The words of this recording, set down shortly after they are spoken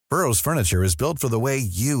Burrow's furniture is built for the way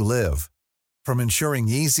you live. From ensuring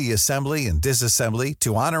easy assembly and disassembly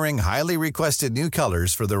to honoring highly requested new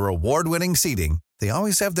colors for their award-winning seating, they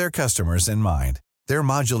always have their customers in mind. Their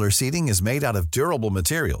modular seating is made out of durable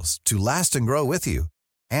materials to last and grow with you.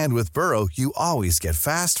 And with Burrow, you always get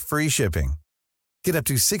fast, free shipping. Get up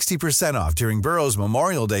to 60% off during Burrow's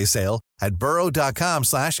Memorial Day sale at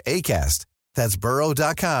burrow.com/ACAST. That's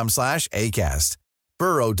burrow.com/ACAST.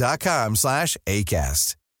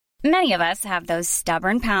 burrow.com/ACAST. Many of us have those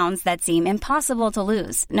stubborn pounds that seem impossible to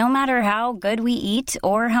lose, no matter how good we eat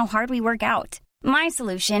or how hard we work out. My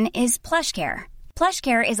solution is PlushCare.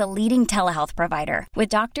 PlushCare is a leading telehealth provider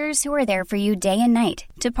with doctors who are there for you day and night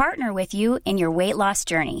to partner with you in your weight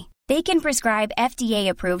loss journey. They can prescribe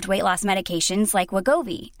FDA-approved weight loss medications like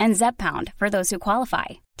Wegovy and Zepbound for those who qualify.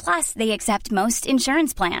 Plus, they accept most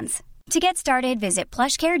insurance plans. To get started, visit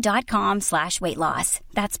plushcare.com/weightloss.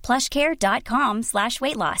 That's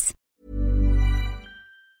plushcare.com/weightloss.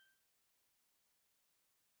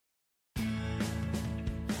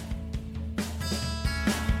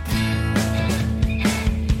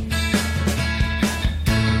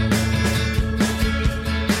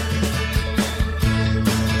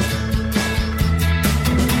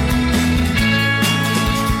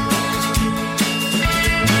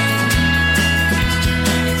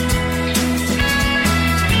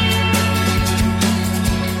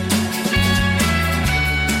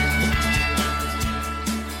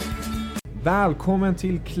 Välkommen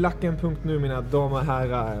till Klacken.nu mina damer och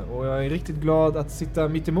herrar. Och jag är riktigt glad att sitta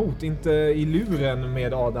mitt emot, inte i luren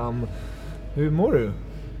med Adam. Hur mår du?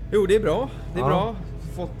 Jo, det är bra. Det är bra.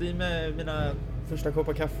 Fått i mig mina första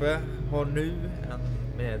koppar kaffe. Har nu en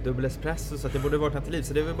med dubbel espresso så att det borde vakna till liv.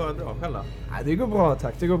 Så det är väl bara bra själv då? Nej, det går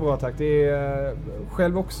bra tack. Det är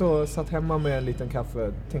själv också satt hemma med en liten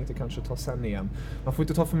kaffe. Tänkte kanske ta sen igen. Man får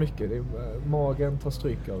inte ta för mycket. Det är, magen tar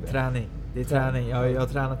stryk av det. Träning. Det är träning. Jag har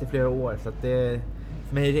tränat i flera år så att det,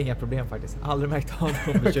 för mig är det inga problem faktiskt. Aldrig märkt av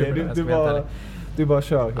de bekymren. Du bara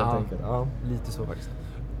kör helt enkelt. Ja, lite så faktiskt.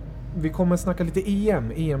 Vi kommer snacka lite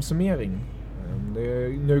EM-summering.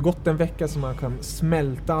 Nu har ju gått en vecka så man kan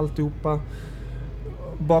smälta alltihopa.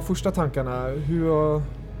 Bara första tankarna, hur har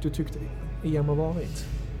du tyckt EM har varit?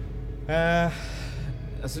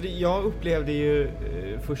 Alltså jag upplevde ju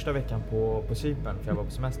första veckan på Cypern för jag var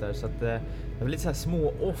på semester så att det var lite så här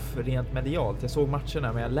små off rent medialt. Jag såg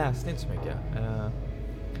matcherna men jag läste inte så mycket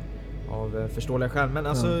av förståeliga skäl. Men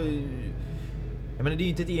alltså jag menar, det är ju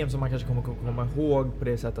inte ett EM som man kanske kommer komma ihåg på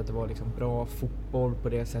det sättet att det var liksom bra fotboll på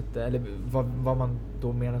det sättet. Eller vad man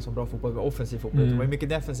då menar som bra fotboll, offensiv fotboll. Det var ju mycket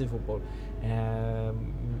defensiv fotboll.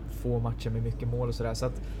 Få matcher med mycket mål och sådär. Så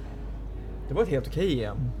att det var ett helt okej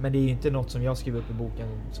EM. Men det är ju inte något som jag skriver upp i boken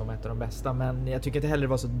som ett av de bästa. Men jag tycker inte heller det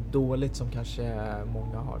var så dåligt som kanske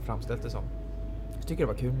många har framställt det som. Jag tycker det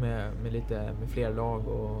var kul med fler lag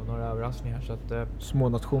och några överraskningar så att små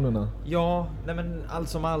nationerna. Ja, nej men allt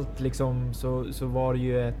som allt liksom så var det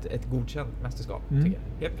ju ett godkänt mästerskap tycker jag.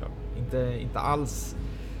 Helt klart. Inte alls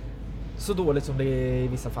så dåligt som det i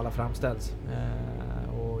vissa fall har framställts.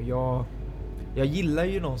 Och jag gillar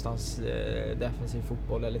ju någonstans defensiv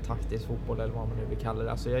fotboll eller taktisk fotboll eller vad man nu vill kalla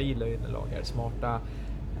det. Alltså jag gillar ju när lag är smarta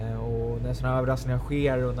och när sådana överraskningar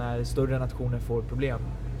sker och när större nationer får problem.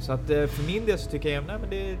 Så att för min del så tycker jag men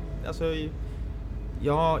det alltså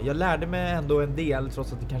jag lärde mig ändå en del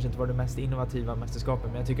trots att det kanske inte var det mest innovativa mästerskapet,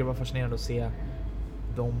 men jag tycker det var fascinerande att se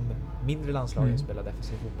de mindre landslagen spela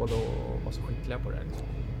defensiv fotboll och vara så skickliga på det liksom.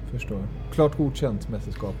 Förstår. Klart godkänt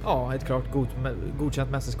mästerskap. Ja, ett klart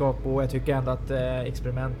godkänt mästerskap och jag tycker ändå att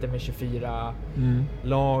experimenten med 24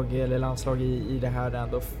 lag eller landslag i det här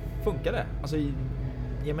ändå funkade. Alltså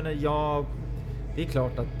jag menar det är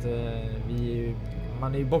klart att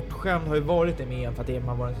man är ju bortskämd, har ju varit det med för att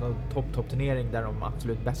man var en sån topp-turnering där de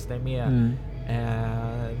absolut bästa är med.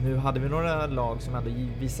 Nu hade vi några lag som ändå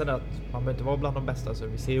visade att man behöver inte vara bland de bästa. Så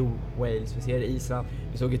vi ser Wales, vi ser Island,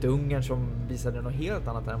 vi såg ett Ungern som visade något helt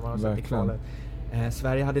annat än vad de sett i kvalet.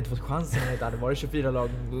 Sverige hade inte fått chansen när det hade varit 24 lag.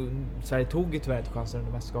 Sverige tog ju tyvärr inte chansen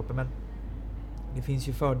under mästerskapet, men det finns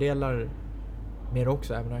ju fördelar med det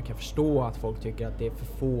också, även om jag kan förstå att folk tycker att det är för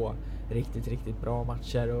få riktigt bra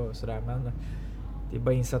matcher och sådär, men det är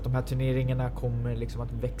bara inse att de här turneringarna kommer liksom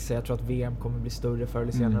att växa. Jag tror att VM kommer bli större förr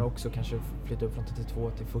eller senare också. Kanske flytta upp från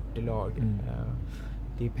 32 till 40 lag.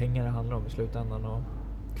 Det är pengar det handlar om i slutändan. Och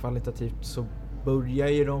kvalitativt så börjar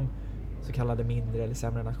ju de så kallade mindre eller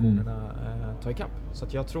sämre nationerna ta ikapp. Så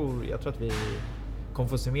att jag tror att vi kommer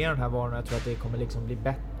få se mer av den här varan. Jag tror att det kommer liksom bli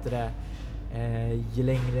bättre ju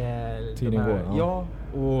längre tiden går. Ja,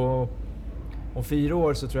 och om 4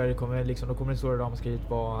 år så tror jag det kommer liksom, då kommer det stora ramaskriet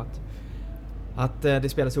vara att det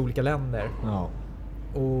spelas i olika länder. Ja.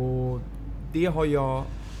 Och det har jag,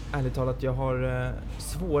 ärligt talat, jag har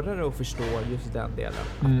svårare att förstå just den delen.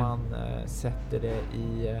 Att man sätter det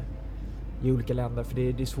i olika länder. För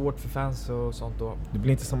det är svårt för fans och sånt då. Det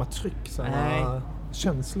blir inte samma tryck, samma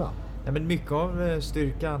känsla. Nej, men mycket av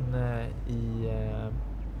styrkan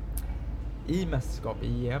i mästerskap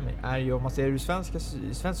i EM är ju, om man ser ur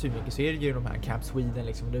svensk synvinkel, så är det ju de här Camp Sweden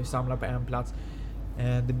liksom, du samlar på en plats.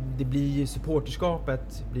 Det blir ju,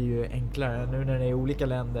 supporterskapet blir ju enklare nu när det är olika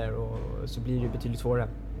länder, och så blir det betydligt svårare.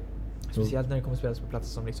 Speciellt när det kommer att spelas på platser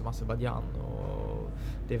som liksom Azerbaijan, och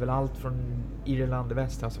det är väl allt från Irland i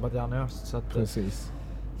väst till Azerbaijan i öst, så att precis.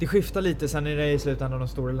 Det skiftar lite. Sen är det i slutändan de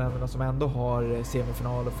stora länderna som ändå har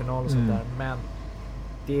semifinal och final och sånt där, men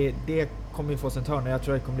det kommer ju få sin törn, och jag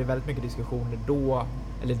tror att det kommer bli väldigt mycket diskussioner då,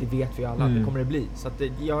 eller det vet vi alla, det kommer det bli. Så att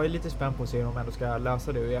jag är lite spänd på att se hur de ändå ska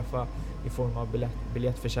lösa det, och UEFA i form av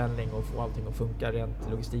biljettförsäljning och få allting att funka rent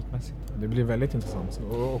logistikmässigt. Det blir väldigt intressant,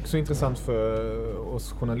 och också intressant för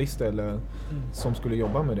oss journalister eller som skulle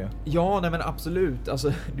jobba med det. Ja, nej men absolut.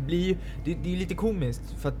 Alltså, det är lite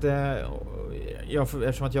komiskt för att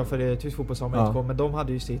eftersom att jag för tysk fotboll som inte kom, men de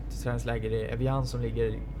hade ju sitt träningsläger i Evian som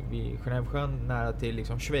ligger vid Genèvesjön nära till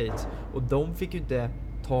liksom Schweiz, och de fick ju inte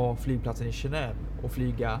ta flygplatsen i Genève och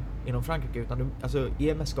flyga inom Frankrike, utan alltså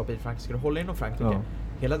EM-mästerskapet i Frankrike skulle hålla inom Frankrike.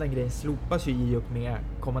 Hela den grejen slopas ju i och med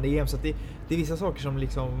kommande EM, så att det är vissa saker som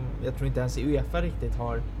liksom, jag tror inte ens UEFA riktigt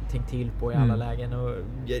har tänkt till på i alla lägen, och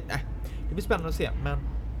det blir spännande att se, men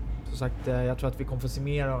som sagt, jag tror att vi kommer få se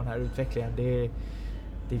mer av den här utvecklingen. Det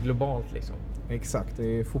är globalt liksom. Exakt,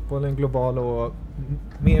 det är fotbollen global, och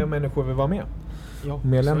mer människor vill vara med. Ja,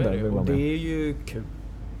 mer länder vill vara med. Det är ju kul.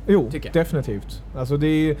 Jo, definitivt. Alltså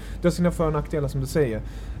det har sina för- och nackdelar som du säger.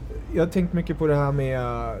 Jag har tänkt mycket på det här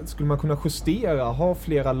med, skulle man kunna justera, ha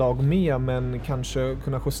flera lag med, men kanske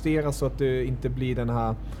kunna justera så att det inte blir den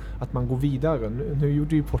här, att man går vidare. Nu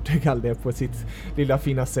gjorde ju Portugal det på sitt lilla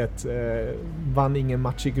fina sätt. Vann ingen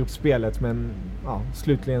match i gruppspelet, men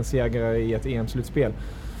slutligen segrare i ett EM-slutspel.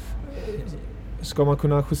 Ska man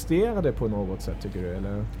kunna justera det på något sätt, tycker du?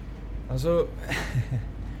 Eller? Alltså...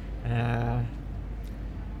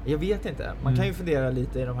 jag vet inte. Man kan ju fundera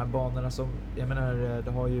lite i de här banorna som, jag menar,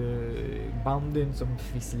 det har ju bandyn som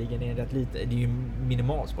visserligen är rätt lite, det är ju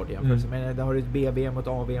minimalsport i jämförelse, men det har ju ett BVM och ett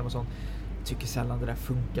AVM och sånt. Jag tycker sällan det där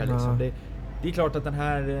funkar liksom. Det är klart att den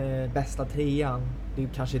här bästa trean, det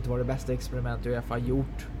kanske inte var det bästa experiment UEFA har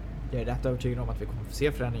gjort. Jag är rätt övertygad om att vi kommer få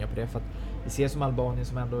se förändringar på det, för att vi ser som Albanien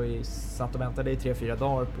som ändå satt och väntade i 3-4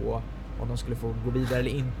 dagar på om de skulle få gå vidare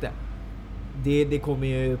eller inte. Det kommer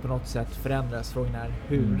ju på något sätt förändras. Frågan är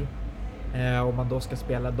hur. Om man då ska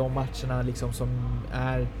spela de matcherna liksom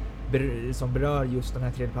som berör just den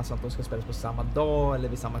här tredjeplatsen, att de ska spelas på samma dag eller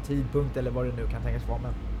vid samma tidpunkt eller vad det nu kan tänkas vara.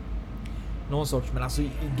 Men någon sorts, men alltså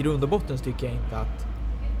i grund och botten så tycker jag inte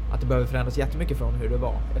att det behöver förändras jättemycket från hur det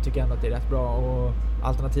var. Jag tycker ändå att det är rätt bra, och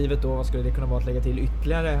alternativet då, vad skulle det kunna vara, att lägga till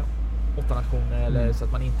ytterligare 8 nationer eller så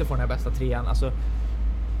att man inte får den här bästa trean. Alltså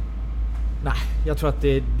nej, jag tror att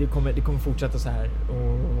det kommer fortsätta så här,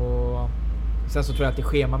 och sen så tror jag att det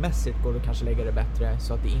schemamässigt går att kanske lägga det bättre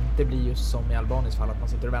så att det inte blir just som i Albaniens fall, att man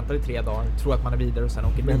sitter och väntar i 3 dagar, tror att man är vidare och sen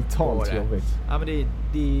åker mentalt jobbigt. Ja, men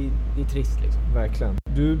det är trist liksom. Verkligen.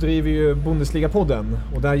 Du driver ju Bundesliga-podden,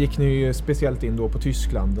 och där gick ni ju speciellt in då på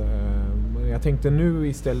Tyskland. Jag tänkte nu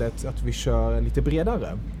istället att vi kör lite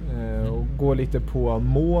bredare och går lite på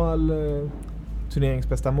mål,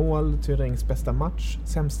 turneringsbästa mål, turneringsbästa match,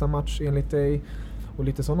 sämsta match enligt dig, och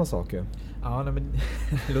lite sådana saker. Ja, nej, men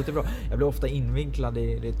det låter bra. Jag blir ofta invinklad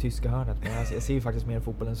i det tyska hörnet, men jag ser ju faktiskt mer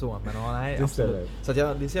fotboll än så. Men nej, absolut. Så att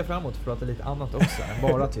jag ser fram emot att prata lite annat också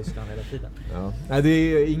än bara Tyskland hela tiden. Ja. Nej, det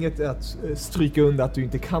är inget att stryka under att du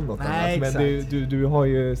inte kan något annat, men du har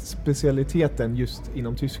ju specialiteten just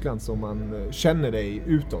inom Tyskland som man känner dig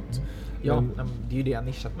utåt. Ja, men det är ju det jag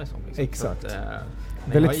nischat mig som. Liksom. Exakt. Så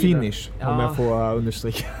att, väldigt finish, om jag får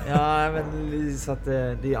understryka. Ja, men så att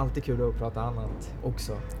det är alltid kul att prata annat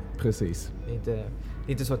också. Precis. Det är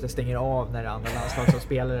inte så att jag stänger av när det är andra landslag som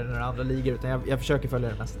spelar eller när andra ligor, utan jag försöker följa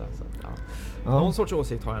det mesta. Så, någon sorts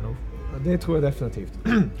åsikt har jag nog. Det tror jag definitivt.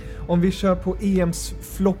 Om vi kör på EMs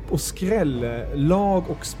flopp och skräll, lag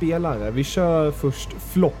och spelare. Vi kör först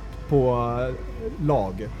flopp på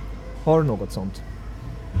lag. Har du något sånt?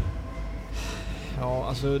 Ja,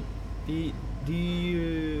 alltså det är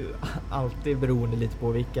ju alltid beroende lite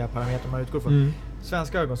på vilka parametrar man utgår från.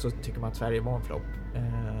 Svenska ögon så tycker man att Sverige var en flopp.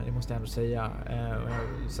 Det måste jag ändå säga.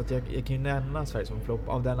 Så att jag kan ju nämna Sverige som en flopp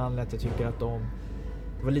av den anledningen att jag tycker att det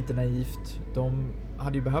var lite naivt. De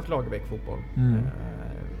hade ju behövt Lagerbäck-fotboll.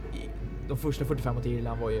 De första 45 mot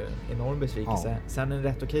Irland var ju en enorm besvikelse. Sen en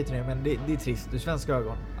rätt okej till det, men det är trist ur svenska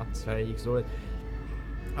ögon att Sverige gick så dåligt.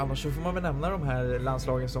 Annars så får man väl nämna de här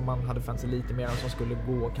landslagen som man hade förväntat sig lite mer om, som skulle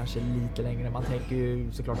gå kanske lite längre. Man tänker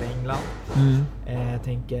ju såklart England.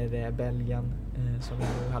 Tänker Belgien som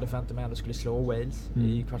jag hade förväntat mig ändå skulle slå Wales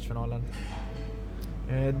i kvartsfinalen.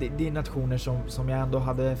 Det är nationer som jag ändå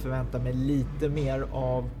hade förväntat mig lite mer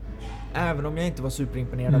av, även om jag inte var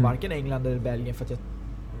superimponerad av varken England eller Belgien, för att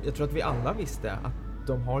jag tror att vi alla visste att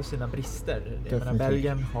de har sina brister. Jag menar,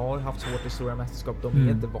 Belgien har haft svårt i stora mästerskap, de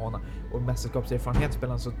är inte vana, och mästerskapserfarenhet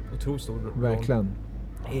spelar en så otroligt stor roll. Verkligen.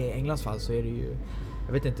 I Englands fall så är det ju,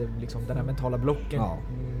 jag vet inte, liksom den här mentala blocken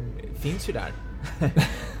finns ju där.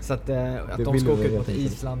 Så att de ska åka ut mot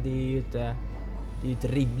Island, det är ju inte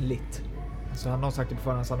rimligt. Så han har sagt det på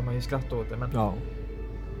förhand, så hade man ju skrattat åt det, men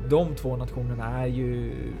de två nationerna är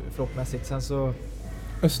ju floppmässigt. Sen så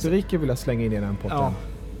Österrike vill jag slänga in i den potten. Ja,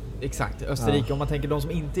 exakt. Österrike, om man tänker de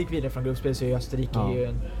som inte gick vidare från gruppspel, så är Österrike ju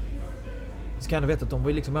en... Så kan jag veta att de var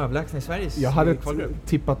ju liksom överlägsna i Sveriges Jag hade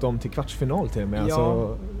tippat dem till kvartsfinal till mig.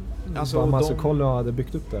 Alltså Massikolla hade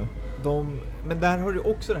byggt upp det. Men där har du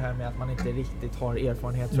också det här med att man inte riktigt har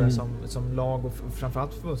erfarenhet, tror jag, som lag, och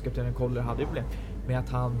framförallt förbundskaptenen Koller hade ju problem med att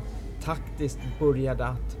han taktiskt började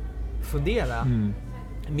att fundera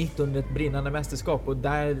mitt under ett brinnande mästerskap, och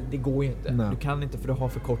där det går ju inte. Du kan inte, för du har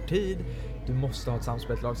för kort tid. Du måste ha ett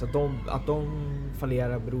samspelt lag. Så att de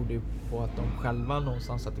fallerar berodde ju på att de själva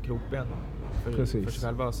någonstans satte krokben för sig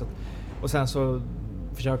själva. Och sen så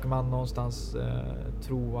försöker man någonstans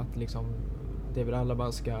tro att liksom David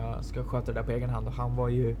Alaba ska sköta det där på egen hand, och han var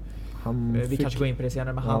ju vi kanske går in på det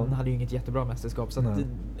senare, men han hade ju inget jättebra mästerskap, så att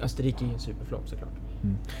Österrike är ju en superflopp såklart.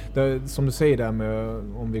 Det, som du säger där med,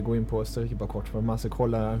 om vi går in på Österrike bara kort, för man ska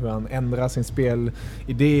kolla hur han ändrar sin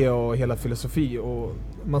spelidé och hela filosofi, och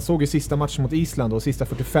man såg ju sista matchen mot Island och sista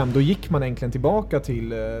 45, då gick man egentligen tillbaka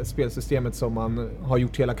till spelsystemet som man har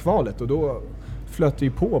gjort hela kvalet, och då flöt det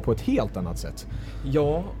ju på ett helt annat sätt.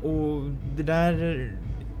 Ja, och det där,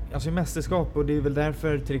 alltså i mästerskap, och det är väl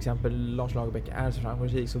därför till exempel Lars Lagerbäck är så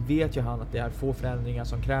framgångsrik, så vet ju han att det är få förändringar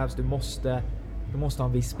som krävs. Du måste ha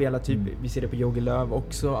en viss spelartyp. Vi ser det på Jogi Löw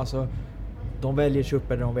också. Alltså, de väljer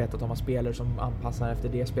trupper där de vet att de har spelare som anpassar efter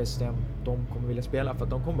det spelsystem de kommer vilja spela, för att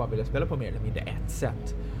de kommer bara vilja spela på mer eller mindre ett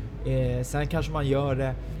sätt. Sen kanske man gör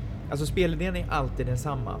det, alltså spelidén är alltid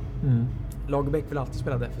densamma. Lagerbäck vill alltid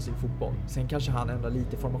spela defensiv fotboll. Sen kanske han ändrar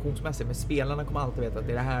lite formationsmässigt, men spelarna kommer alltid veta att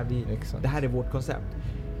det är det här är vårt koncept.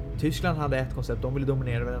 Tyskland hade ett koncept, de ville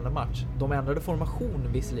dominera varenda match. De ändrade formation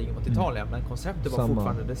visserligen mot Italien, men konceptet var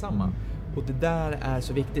fortfarande detsamma. Och det där är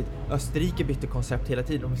så viktigt. Österrike bytte koncept hela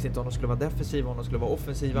tiden. De visste inte om de skulle vara defensiva, om de skulle vara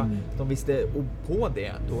offensiva. De visste, och på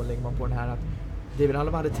det, då lägger man på den här att David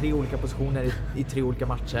Alaba hade 3 olika positioner i 3 olika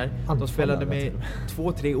matcher. De spelade med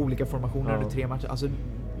 2-3 olika formationer under 3 matcher. Alltså,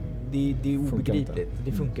 det är obegripligt.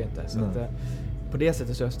 Det funkar inte. Så att, på det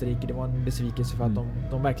sättet så Österrike, det var en besvikelse för att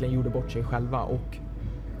de verkligen gjorde bort sig själva och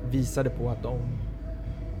visade på att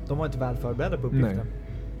de var inte väl förberedda på uppgiften.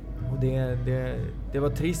 Och det var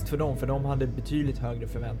trist för dem, för de hade betydligt högre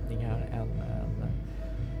förväntningar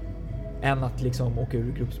än att liksom åka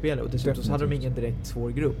ur gruppspelet. Och dessutom så hade de ingen direkt svår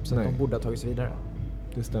grupp, så att de borde ha tagit sig vidare.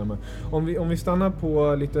 Det stämmer. Om vi stannar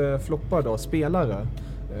på lite floppar då, spelare.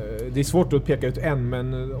 Det är svårt att peka ut en,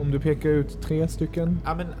 men om du pekar ut 3 stycken?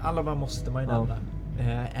 Ja, men alla måste man ju nämna.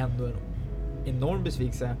 Ändå en enorm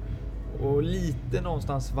besvikelse. Och lite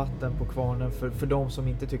någonstans vatten på kvarnen för de som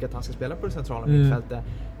inte tycker att han ska spela på det centrala mittfältet.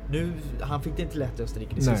 Nu, han fick det inte lätt i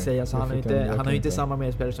Österrike, det ska säga, så han har ju inte samma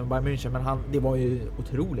medspelare som Bayern München, men det var ju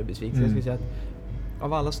otroligt besvikelse. Jag skulle säga att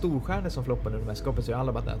av alla storstjärnor som floppade under mästerskapet så är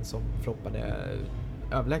Alaba den som floppade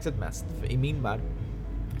överlägset mest i min värld.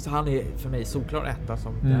 Så han är för mig solklar etta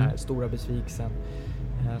som den här stora besvikelsen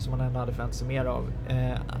som man ändå hade förväntat sig mer av.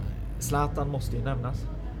 Zlatan måste ju nämnas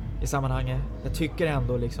i sammanhanget. Jag tycker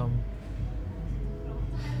ändå liksom,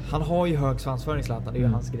 han har ju hög svansföring, Zlatan, det är ju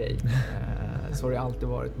hans grej. Så har det alltid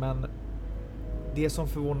varit. Men det som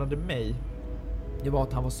förvånade mig, det var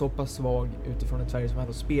att han var så pass svag utifrån ett Sverige som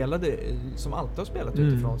ändå spelade, som alltid har spelat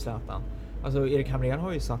utifrån Zlatan. Alltså Erik Hamrén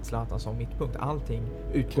har ju satt Zlatan som mittpunkt. Allting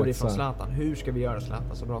utgår ifrån Zlatan. Hur ska vi göra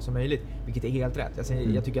Zlatan så bra som möjligt? Vilket är helt rätt. Alltså,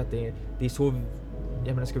 jag tycker att det är så,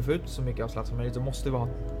 jag menar, ska vi få ut så mycket av Zlatan som möjligt, så måste vi ha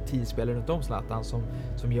 10 spelare runt om Zlatan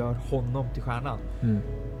som gör honom till stjärnan.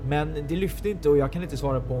 Men det lyfte inte, och jag kan inte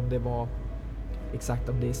svara på om det var exakt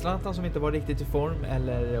om det är Zlatan som inte var riktigt i form,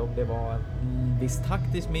 eller om det var en viss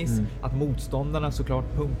taktisk miss, att motståndarna såklart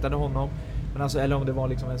punktade honom, men alltså, eller om det var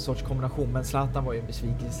liksom en sorts kombination. Men Zlatan var ju en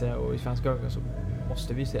besvikelse, och i svenska ögon så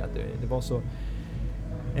måste vi säga att det var så.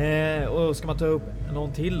 Och ska man ta upp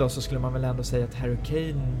någon till då, så skulle man väl ändå säga att Harry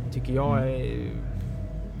Kane, tycker jag är,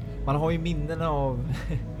 man har ju minnena av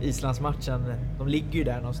Islandsmatchen, de ligger ju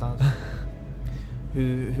där någonstans.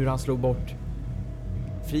 hur han slog bort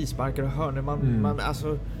frisparkar och hörnor. Man,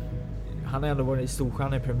 alltså, han har ändå varit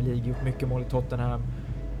storstjärna i Premier League, gjort mycket mål i Tottenham,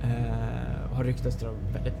 har ryktats till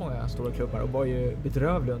väldigt många stora klubbar och var ju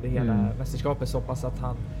bedrövlig under hela mästerskapet, så pass att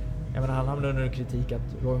han hamnade under kritik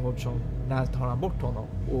att Roy Hodgson, när tar han bort honom?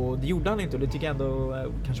 Och det gjorde han inte, och det tycker jag ändå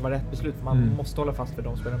kanske var rätt beslut, för man måste hålla fast för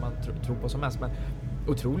de spelare man tror på som mest. Men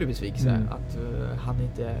otrolig besvikelse att han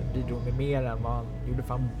inte bidrog med mer än vad han gjorde,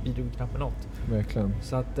 för han bidrog knappt med något. Verkligen.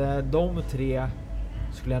 Så att de tre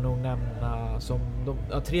skulle jag nog nämna som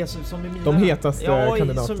tre som är mina... De hetaste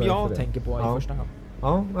kandidater som jag tänker på i första hand.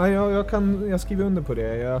 Ja, jag skriver under på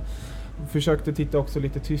det. Jag försökte titta också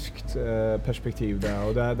lite tyskt perspektiv där,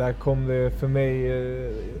 och där kom det för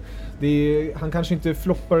mig, han kanske inte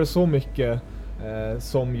floppade så mycket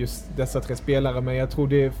som just dessa tre spelare, men jag tror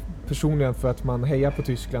det är personligen för att man hejar på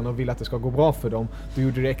Tyskland och vill att det ska gå bra för dem. Då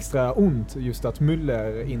gjorde det extra ont just att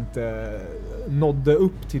Müller inte nådde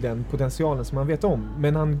upp till den potentialen som man vet om,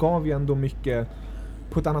 men han gav ju ändå mycket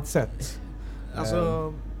på ett annat sätt.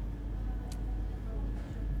 Alltså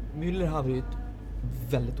Müller hade ju ett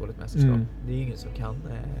väldigt dåligt mästerskap. Det är ingen som kan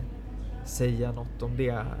säga något om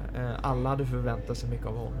det. Alla hade förväntat sig mycket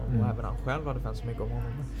av honom, och även han själv hade förväntat sig mycket av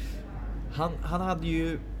honom.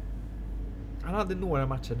 Han hade några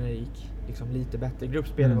matcher när det gick liksom lite bättre.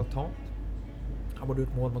 Gruppspelet var tamt. Han borde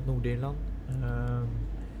ut mål mot Nordirland.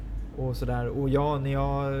 Och sådär. Och när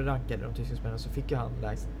jag rankade de tyska spelarna så fick han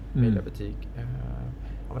lägst möjliga betyg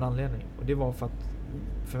av en anledning. Och det var för att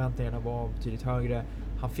förväntningarna var betydligt högre.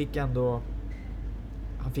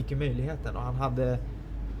 Han fick ju möjligheten, och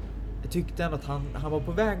jag tyckte ändå att han var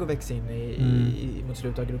på väg att växa in mot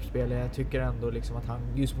slutet av gruppspelet. Jag tycker ändå liksom att han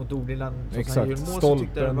just mot Nordirland,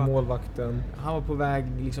 stolpen, målvakten. Han var på väg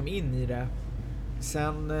liksom in i det.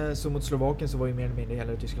 Sen så mot Slovakien så var ju mer eller mindre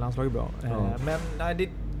hela det tyska landslaget bra. Men nej,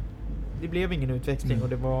 det blev ingen utväxling,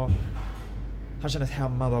 och han kändes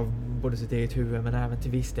hämmad av både sitt eget huvud, men även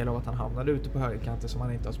till viss del av att han hamnade ute på högerkanten som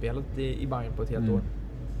han inte har spelat i Bayern på ett helt år.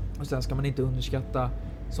 Och sen ska man inte underskatta,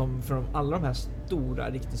 som för alla de här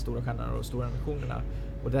riktigt stora stjärnorna och stora nationerna,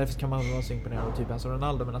 och därför kan man vara så imponerad av typ som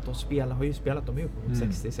Ronaldo, men att de har ju spelat, de är uppe mot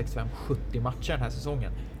 60, 65, 70 matcher den här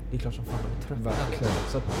säsongen. Det är klart som fan de är trötta.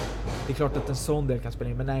 Så att det är klart att en sån del kan spela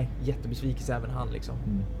in, men nej, jättebesvikelse även han liksom.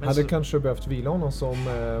 Men hade kanske behövt vila honom som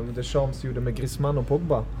Deschamps gjorde med Griezmann och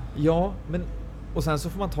Pogba. Ja, men och sen så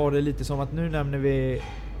får man ta det lite som att nu nämner vi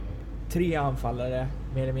 3 anfallare,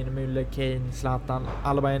 mer eller mindre Müller, Kane, Zlatan,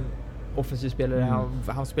 alla bara en offensiv spelare.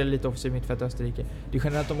 Han spelar lite offensiv mittfält i Österrike. Det är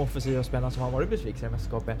generellt de offensiva spelarna som har varit besvikna i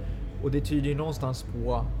mästerskapet. Och det tyder ju någonstans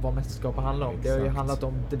på vad mästerskapet handlar om. Det har ju handlat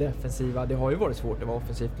om det defensiva. Det har ju varit svårt att vara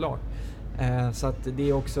offensivt lag. Så att det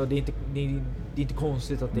är också, det är inte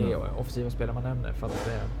konstigt att det är offensiva spelare man nämner, för att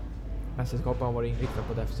mästerskapet har varit inriktat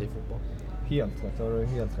på defensiv fotboll. Helt rätt, det har du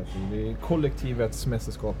helt rätt i. Det är kollektivets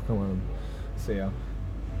mästerskap, kan man säga.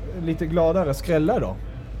 Lite gladare skrällar då.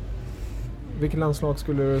 Vilket landslag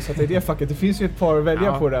skulle du sätta i det facket? Det finns ju ett par att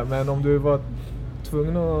välja på det, men om du var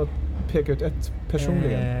tvungen att peka ut ett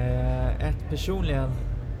personligen. Ett personligen.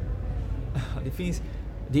 Det finns...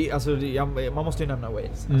 man måste ju nämna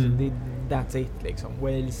Wales. Alltså, that's it liksom.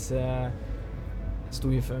 Wales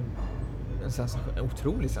stod ju för en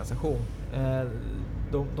otrolig sensation.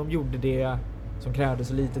 De gjorde det som krävdes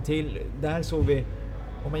så lite till. Där såg vi,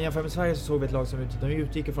 om man jämför med Sverige, så såg vi ett lag som de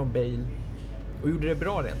utgick från Bale och gjorde det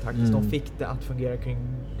bra rent taktiskt. De fick det att fungera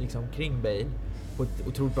kring Bale på ett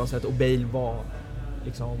otroligt bra sätt, och Bale var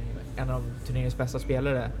liksom en av turneringens bästa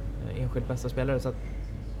spelare, enskilt bästa spelare. Så att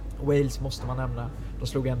Wales måste man nämna. De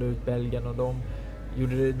slog ändå ut Belgien, och de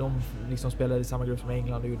liksom spelade i samma grupp som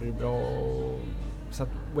England och gjorde det bra. Så att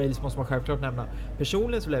Wales måste man självklart nämna.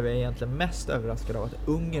 Personligen så blev jag egentligen mest överraskad av att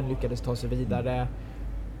Ungern lyckades ta sig vidare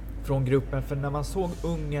från gruppen. För när man såg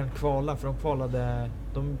Ungern kvala, för de kvalade,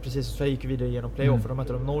 precis som Sverige gick vidare genom playoff, och de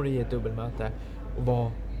mötte Norge i ett dubbelmöte och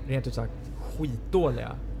var rent ut sagt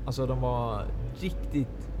skitdåliga. Alltså de var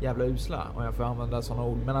riktigt jävla usla, om jag får använda sådana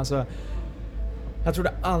ord. Men alltså, jag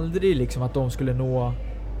trodde aldrig liksom att de skulle nå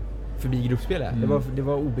förbi gruppspelet. Det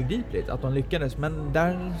var obegripligt att de lyckades, men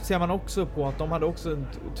där ser man också på att de hade också en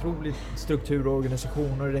otrolig struktur och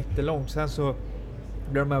organisation, och det räckte långt. Sen så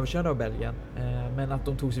blev de överkörda av Belgien, men att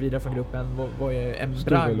de tog sig vidare från gruppen var ju en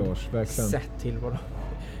bragd sett till vad de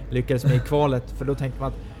lyckades med i kvalet. För då tänkte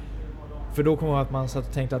man att man satt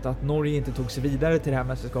och tänkte att Norge inte tog sig vidare till det här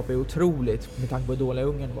mästerskapet är otroligt, med tanke på hur dåliga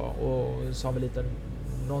Ungern var, och sa väl lite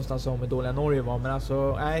någonstans om hur dåliga Norge var. Men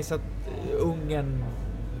alltså, nej, så att Ungern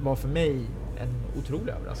var för mig en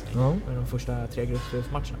otrolig överraskning med de första 3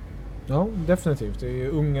 gruppspelsmatcherna. Ja, definitivt. Det är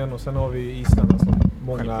Ungern, och sen har vi Island som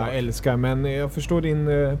många Självklart. älskar. Men jag förstår din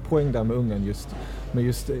poäng där med Ungern just. Men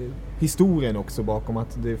just historien också bakom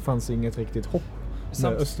att det fanns inget riktigt hopp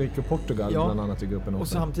med Österrike och Portugal bland annat i gruppen också. Och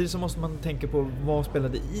samtidigt så måste man tänka på vad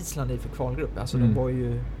spelade Island i för kvalgrupp. Alltså de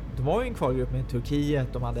var ju en kvalgrupp med Turkiet,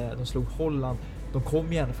 de slog Holland. De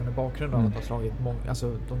kom igen från en bakgrund av att ha slagit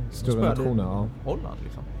de spelade Holland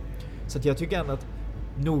liksom. Så att jag tycker ändå att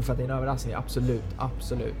nog för att det är en överraskning,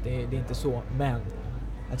 absolut. Det är inte så, men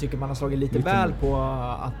jag tycker man har slagit lite väl på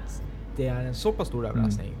att det är en så pass stor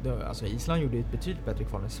överraskning. Alltså Island gjorde ett betydligt bättre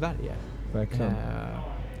kval än Sverige. Verkligen.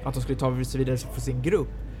 Att de skulle ta sig vidare för sin grupp,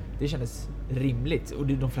 det kändes rimligt. Och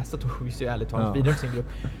de flesta tog ju ärligt talat vidare för sin grupp.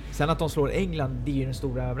 Sen att de slår England, det är ju den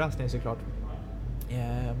stora överraskningen såklart.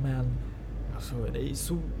 Men alltså,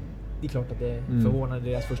 det är klart att det är förvånande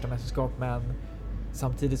deras första mästerskap, men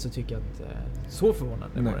samtidigt så tycker jag att så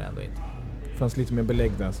förvånande var det ändå inte. Det fanns lite mer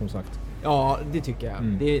belägg där som sagt. Ja, det tycker jag.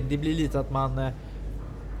 Det blir lite att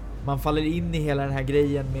man faller in i hela den här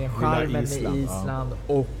grejen med charmen med Island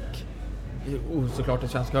och såklart det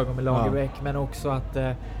svenska ögon med Lagerbäck, men också att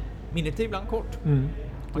minnet är ibland kort.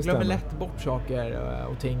 Man glömmer lätt bort saker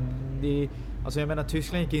och ting. Alltså jag menar,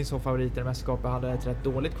 Tyskland gick in som favoriter i mästerskapet, hade ett rätt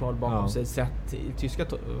dåligt kval bakom sig sett i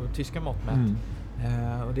tyska mått mätt.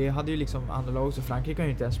 Och det hade ju liksom andra lag, så Frankrike har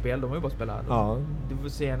ju inte ens spel, de har ju bara spelat. Du får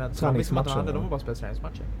se en träningsmatcher. De har bara spelat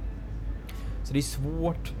träningsmatcher. Så det är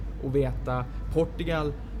svårt att veta.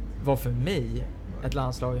 Portugal var för mig ett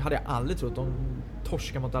landslag, hade jag aldrig trott, de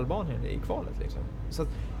torskar mot Albanien i kvalet liksom. Så att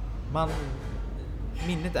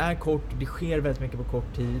minnet är kort, det sker väldigt mycket på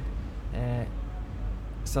kort tid.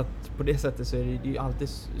 Så att på det sättet så är det ju alltid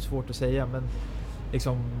svårt att säga, men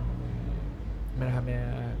liksom med det här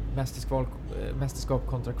med mästerskap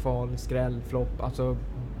kontra kval, skräll, flopp, alltså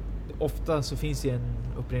ofta så finns ju en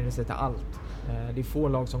upprinnelse till allt. Det är få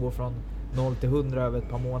lag som går från 0 till 100 över ett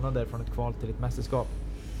par månader från ett kval till ett mästerskap.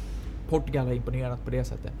 Portugal har imponerat på det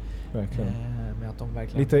sättet. Verkligen. Med att de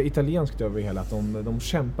verkligen... Lite italienskt över hela, att de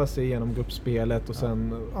kämpar sig igenom gruppspelet och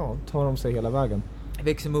sen tar de sig hela vägen.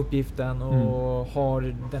 Växer med uppgiften och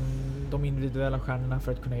har de individuella stjärnorna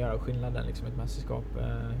för att kunna göra skillnaden liksom, ett mästerskap.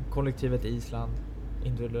 Kollektivet i Island,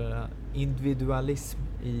 individualism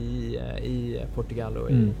i Portugal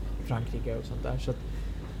och i Frankrike och sånt där. Så att,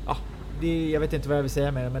 jag vet inte vad jag vill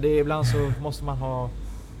säga med det, men ibland så måste man ha...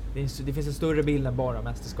 Det finns en större bild än bara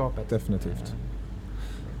mästerskapet. Definitivt.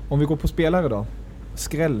 Om vi går på spelare då.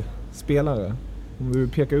 Skrällspelare. Om du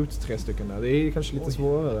pekar ut 3 stycken där. Det är kanske lite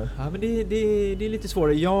svårare. Ja, men det är lite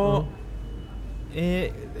svårare.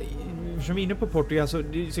 Som inne på Portugal så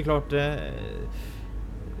det är såklart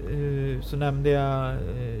så nämnde jag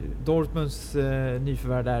Dortmunds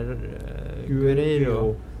nyförvärv där,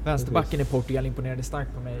 Guerreiro. Vänsterbacken i Portugal imponerade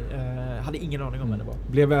starkt på mig. Hade ingen aning om vem det var.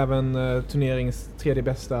 Blev även turneringens 3:e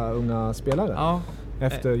bästa unga spelare.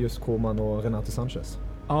 Efter just Koeman och Renato Sanchez.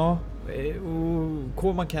 Ja, och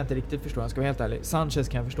Koeman kan jag inte riktigt förstå, jag ska vara helt ärlig. Sanchez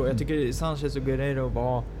kan jag förstå. Jag tycker Sanchez och Guerreiro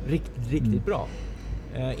var riktigt bra.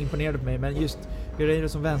 Imponerade på mig, men just Guerreiro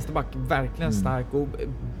som vänsterback verkligen stark och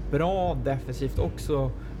bra defensivt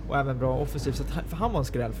också, och även bra offensivt, så för han var en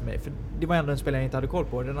skräll för mig, för det var ändå en spelare jag inte hade koll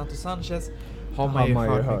på. Renato Sanchez har man ju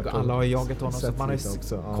hört mycket, och alla har jagat honom, så att man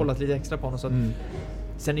har kollat lite extra på honom, så att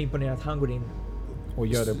sen är det imponerande att han går in och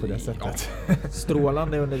gör det på det sättet.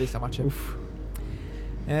 Strålande under vissa matcher.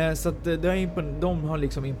 Så att de har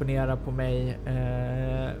liksom imponerat på mig.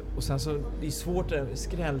 Och sen så det är svårt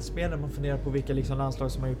skrällspel när man funderar på vilka liksom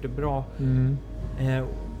landslag som har gjort det bra.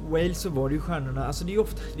 Wales så var det ju stjärnorna, alltså det är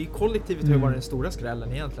ofta, det är kollektivet har varit den stora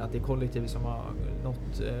skrällen egentligen, att det är kollektivet som har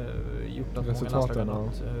gjort att många landslag har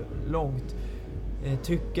nått långt.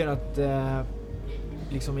 Tycker att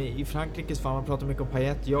liksom i Frankrikes fall, man pratar mycket om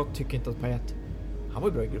Payet, jag tycker inte att Payet, han var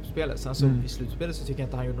ju bra i gruppspelet, sen så i slutspelet så tycker jag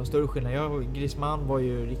inte han gjorde någon större skillnad. Griezmann var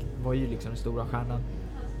ju liksom den stora stjärnan.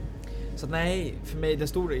 Så nej, för mig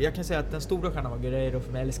jag kan säga att den stora stjärnan var Guerreiro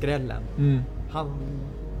för mig, eller skrällen. Han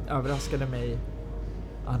överraskade mig.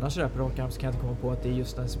 Annars är det på rak arm så kan jag inte komma på att det är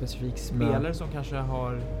just en specifik spelare som kanske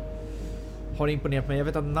har imponerat mig. Jag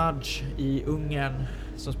vet att Nudge i Ungern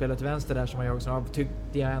som spelar till vänster där, som jag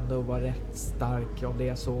tyckte jag ändå var rätt stark om det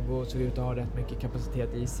jag såg, och såg ut att ha rätt mycket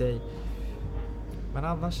kapacitet i sig. Men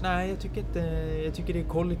annars, nej, jag tycker det är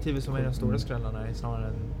kollektivet som är den stora skrällarna snarare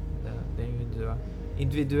än det är ju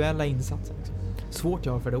individuella insatser. Liksom. Svårt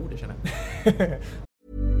jag har för det ordet, känner jag.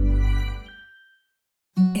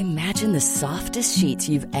 Imagine the softest sheets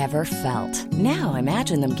you've ever felt. Now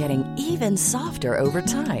imagine them getting even softer over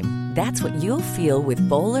time. That's what you'll feel with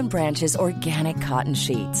Boll & Branch's organic cotton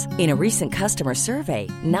sheets. In a recent customer survey,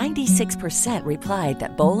 96% replied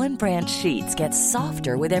that Boll & Branch sheets get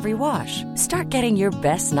softer with every wash. Start getting your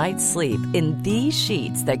best night's sleep in these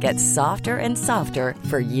sheets that get softer and softer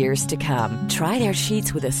for years to come. Try their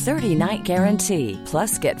sheets with a 30-night guarantee.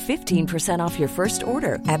 Plus, get 15% off your first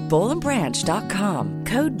order at bollandbranch.com.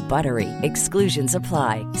 Code BUTTERY. Exclusions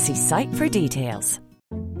apply. See site for details.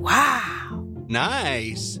 Wow.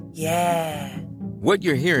 Nice. Yeah. What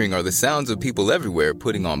you're hearing are the sounds of people everywhere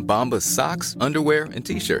putting on Bombas socks, underwear, and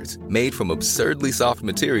T-shirts made from absurdly soft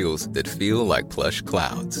materials that feel like plush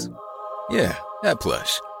clouds. Yeah, that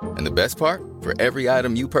plush. And the best part? For every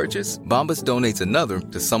item you purchase, Bombas donates another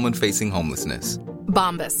to someone facing homelessness.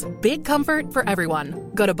 Bombas. Big comfort for everyone.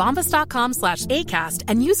 Go to bombas.com/ACAST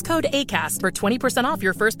and use code ACAST for 20% off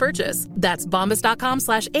your first purchase. That's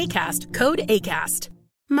bombas.com/ACAST. Code ACAST.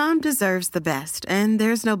 Mom deserves the best, and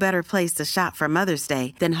there's no better place to shop for Mother's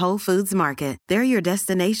Day than Whole Foods Market. They're your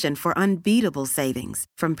destination for unbeatable savings,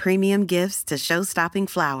 from premium gifts to show-stopping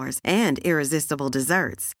flowers and irresistible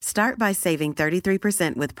desserts. Start by saving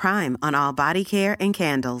 33% with Prime on all body care and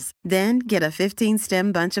candles. Then get a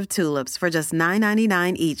 15-stem bunch of tulips for just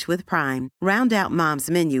 $9.99 each with Prime. Round out Mom's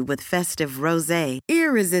menu with festive rosé,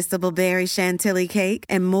 irresistible berry chantilly cake,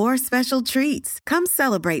 and more special treats. Come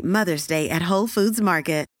celebrate Mother's Day at Whole Foods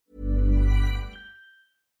Market.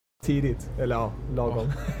 Tidigt, eller ja, lagom.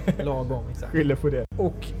 Lagom, exakt. Skiljer på det.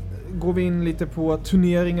 Och går vi in lite på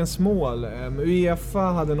turneringens mål.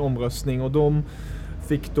 UEFA hade en omröstning och de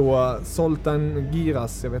fick då Zoltan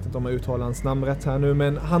Giras, jag vet inte om jag uttalar hans namn rätt här nu,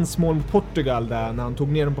 men hans mål mot Portugal där när han tog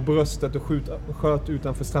ner dem på bröstet och sköt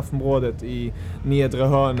utanför straffområdet i nedre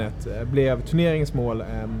hörnet blev turneringens mål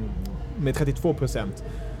med 32%.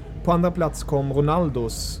 På andra plats kom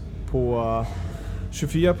Ronaldos på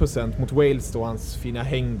 24% mot Wales då, hans fina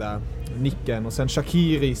häng där, nicken. Och sen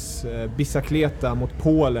Shakiris Bicicleta mot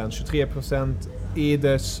Polen, 23%.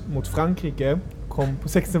 Eders mot Frankrike kom på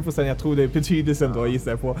 16%, jag tror det är betydelsen då,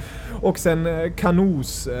 gissar jag på. Och sen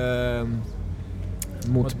Kanous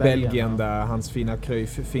mot Belgien där, hans fina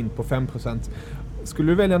Cruyff fint på 5%.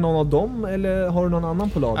 Skulle du välja någon av dem eller har du någon annan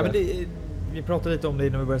på laget? Ja, men vi pratade lite om det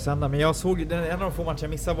när vi började sända, men jag såg en av de få matcher jag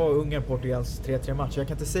missade var Ungern-Portugals 3-3 match. Jag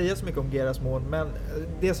kan inte säga så mycket om Geras mål, men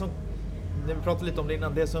det som, när vi pratade lite om det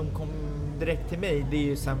innan, det som kom direkt till mig, det är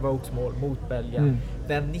ju Sam Vokes mål mot Belgien.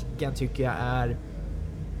 Den nicken tycker jag är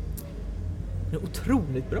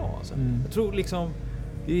otroligt bra alltså. Jag tror liksom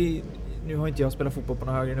nu har inte jag spelat fotboll på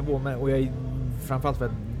någon högre nivå, men, och jag är framförallt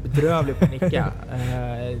väldigt bedrövlig på att nicka.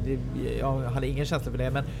 Jag hade ingen känsla för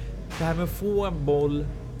det, men det här med att få en boll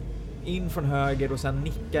in från höger och sen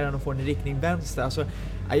nickar den och får den i riktning vänster. Alltså,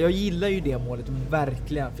 jag gillar ju det målet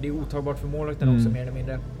verkligen, för det är otagbart för målvakten också mer eller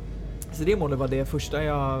mindre. Så det målet var det första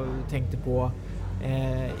jag tänkte på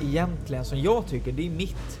egentligen, som jag tycker det är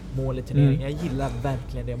mitt mål i turneringen. Jag gillar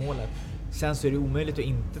verkligen det målet. Sen så är det omöjligt att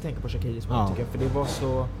inte tänka på Shakiris mål, tycker jag, för det var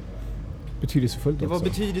så betydelsefullt. Det var också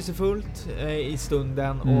betydelsefullt i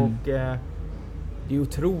stunden och det är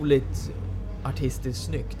otroligt artistiskt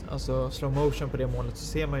snyggt. Alltså slow motion på det målet, så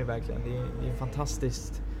ser man ju verkligen det är en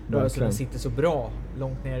fantastisk rörelse. Den sitter så bra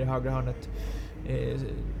långt ner i högra hörnet.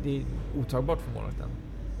 Det är otagbart för målvakten.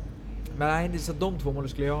 Men nej, det är så de två målen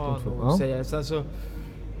skulle jag nog säga. Sen så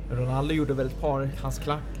Ronaldo gjorde väl ett par, hans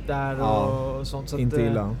klack där och sånt, så inte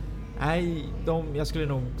illa. Nej, jag skulle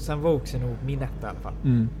nog, sen Vokes är nog min etta i alla fall.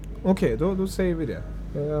 Okej, då säger vi det.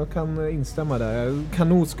 Jag kan instämma där.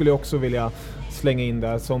 Kanot skulle jag också vilja slänga in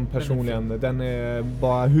där som personligen. Den är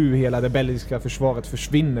bara hur hela det belgiska försvaret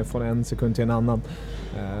försvinner från en sekund till en annan.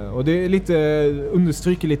 Och det är lite,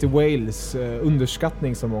 understryker lite Wales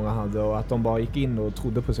underskattning som många hade, och att de bara gick in och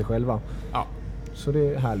trodde på sig själva. Ja. Så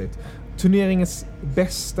det är härligt. Turneringens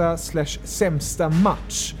bästa / sämsta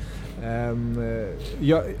match.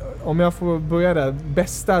 Om jag får börja där,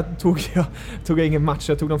 bästa tog jag ingen match.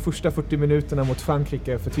 Jag tog de första 40 minuterna mot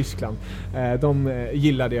Frankrike för Tyskland. De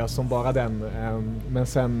gillade jag som bara den. Men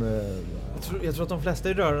sen jag tror att de flesta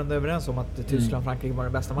är rörande överens om att Tyskland-Frankrike var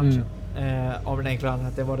den bästa matchen. Av den enkla anledningen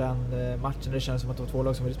att det var den matchen det kändes som att det var två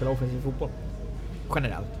lag som ville spela offensiv fotboll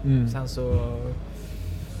generellt.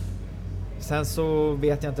 Sen så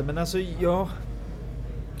vet jag inte, men alltså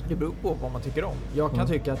det beror på vad man tycker om. Jag kan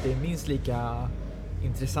tycka att det är minst lika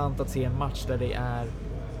intressant att se en match där det är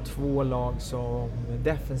två lag som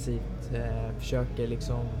defensivt försöker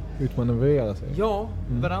liksom utmanövrera sig. Ja,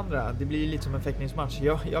 varandra. Det blir lite som en fäktningsmatch.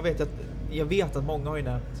 Jag vet att många har ju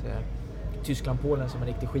nämnt Tyskland-Polen som en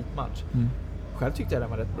riktig skitmatch. Själv tyckte jag den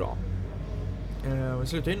var rätt bra. Det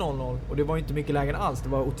slutade ju 0-0 och det var inte mycket lägen alls. Det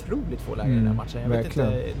var otroligt få lägen i den här matchen.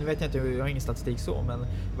 Nu vet jag inte, jag har ingen statistik så, men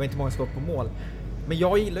det var inte många skott på mål. Men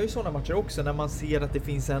jag gillar ju sådana matcher också när man ser att det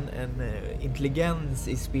finns en intelligens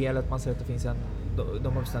i spelet. Man ser att det finns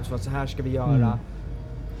de har bestämt för att så här ska vi göra.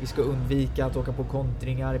 Vi ska undvika att åka på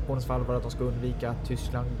kontringar. I Polens fall var att de ska undvika att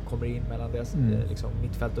Tyskland kommer in mellan deras liksom,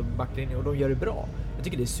 mittfält och backlinje. Och de gör det bra. Jag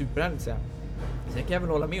tycker det är superhärligt att säga. Sen kan jag väl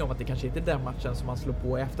hålla med om att det kanske inte är den matchen som man slår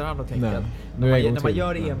på i efterhand och tänker att när man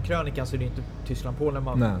gör EM-krönikan så är det inte Tyskland-Polen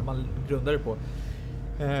man grundar det på.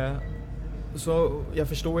 Så jag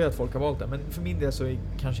förstår ju att folk har valt det, men för min del så är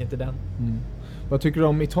kanske inte den. Vad tycker du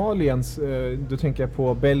om Italiens? Då tänker jag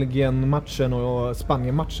på Belgien-matchen och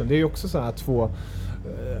Spanien-matchen. Det är ju också så här två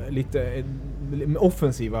lite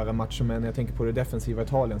offensivare matcher, men jag tänker på det defensiva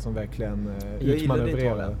Italien som verkligen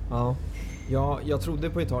utmanövrerar. Ja, jag trodde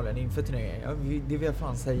på Italien inför turneringen. Det vill jag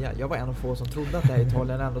fan säga. Jag var en av få som trodde att det här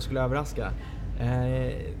Italien ändå skulle överraska.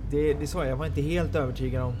 Det sa jag var inte helt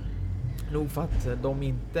övertygad om. Nog för att de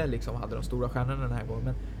inte liksom hade de stora stjärnorna den här gången,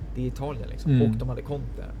 men det är Italien liksom. Och de hade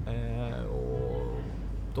Conte. Och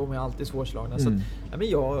de är alltid svårslagna. Så att, men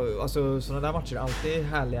alltså sådana där matcher är alltid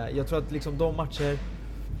härliga. Jag tror att liksom de matcher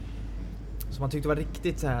som man tyckte var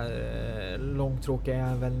riktigt så här långtråkiga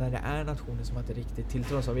är väl när det är nationer som inte riktigt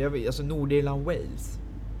tilltalas av. Alltså Nordirland-Wales.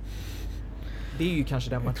 Det är ju kanske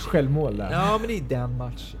den matchen. Självmål där. Ja, men det är den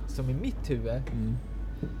match som i mitt huvud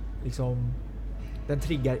liksom den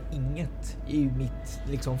triggar inget i mitt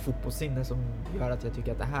liksom fotbollssinne som gör att jag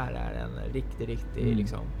tycker att det här är en riktig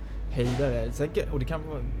liksom höjdare. Och det kan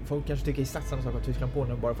folk kanske tycker exakt samma sak av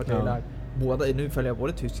Tyskland-Polen bara för att jag gillar båda. Nu följer jag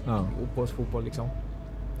både tysk och polsk fotboll liksom.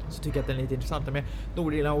 Så tycker jag att den är lite intressant. Men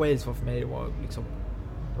Nordirland och Wales var för mig det var liksom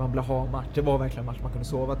det var en blaha-match. Det var verkligen en match man kunde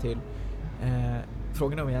sova till.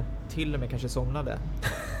 Frågan är om jag till och med kanske somnade.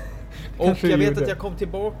 Och jag vet att jag kom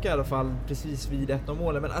tillbaka i alla fall precis vid 1-0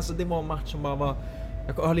 målet. Men alltså det var en match som bara var...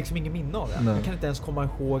 Jag har liksom ingen minne av det. Jag kan inte ens komma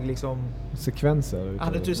ihåg liksom... sekvenser.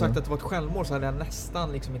 Hade du sagt att det var ett självmål så hade jag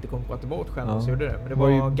nästan liksom inte kommit på att det var ett självmål som gjorde det. Men det var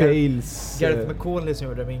ju Gareth McCauley som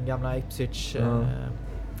gjorde det, min gamla Ipswich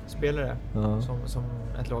spelare som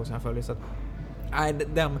ett lag som jag följer. Så att, nej,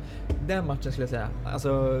 den matchen skulle jag säga.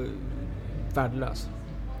 Alltså värdelös.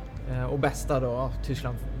 Och bästa då,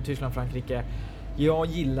 Tyskland-Frankrike. Jag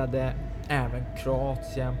gillade även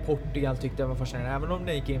Kroatien, Portugal tyckte jag var fascinerande. Även om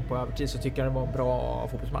det gick in på övertid så tycker jag det var en bra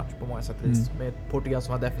fotbollsmatch på många sätt. Med Portugal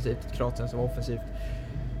som var defensivt, Kroatien som var offensivt.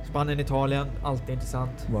 Spanien, Italien, alltid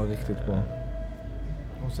intressant. Var riktigt bra.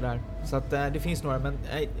 Och sådär. Så att det finns några, men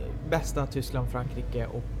bästa Tyskland, Frankrike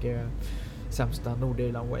och sämsta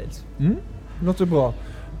Nordirland, Wales. Låter bra.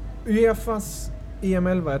 UEFAs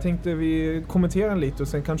EM11, jag tänkte vi kommenterar lite och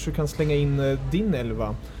sen kanske du kan slänga in din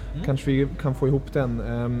 11. Kanske vi kan få ihop den.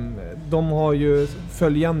 De har ju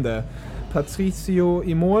följande: Patricio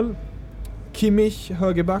i mål, Kimmich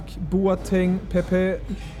högerback, Boateng, Pepe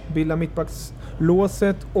bildar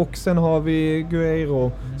mittbackslåset och sen har vi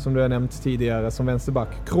Guerreiro som du har nämnt tidigare som vänsterback,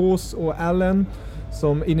 Kroos och Allen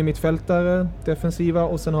som innermittfältare, defensiva,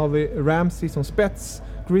 och sen har vi Ramsey som spets,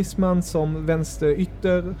 Griezmann som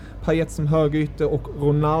vänsterytter, Payet som högerytter och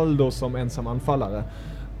Ronaldo som ensam anfallare.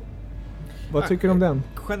 Vad tycker du om den?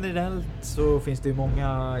 Generellt så finns det ju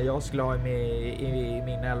många jag skulle ha med i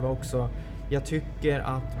min 11 också. Jag tycker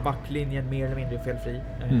att backlinjen mer eller mindre är felfri.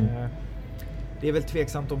 Det är väl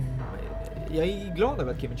tveksamt om... Jag är glad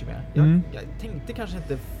över att Kimmich är med. Jag tänkte kanske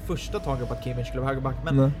inte första taget på att Kimmich skulle vara högerback,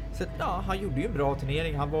 men så, han gjorde ju en bra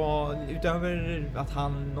turnering. Han var, utöver att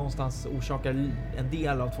han någonstans orsakar en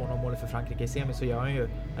del av 2-0-målet för Frankrike i semi, så gör han ju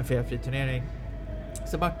en felfri turnering.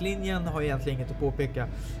 Så backlinjen har egentligen inget att påpeka.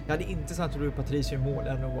 Jag hade inte satt Rui Patricio i mål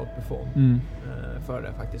än valt Buffon för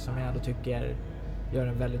det faktiskt, som jag ändå tycker gör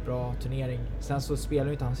en väldigt bra turnering. Sen så spelar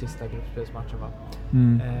ju inte han sista gruppspelsmatchen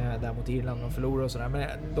där mot Irland och förlorar och sådär. Men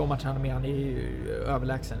de matcherna med han är ju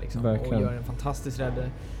överlägsen liksom. Och gör en fantastisk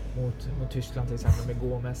räddning mot Tyskland till exempel med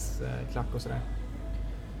Gomes klack och sådär.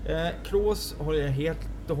 Kroos håller jag helt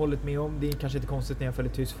och hållet med om. Det är kanske inte konstigt när jag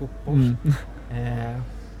följer tysk fotboll.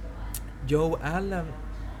 Joe Allen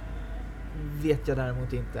vet jag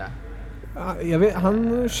däremot inte. Jag vet,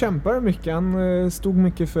 han kämpar mycket. Han stod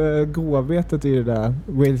mycket för grovarbetet i det där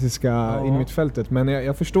walesiska innermittfältet. Men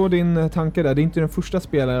jag förstår din tanke där. Det är inte den första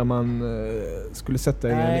spelaren man skulle sätta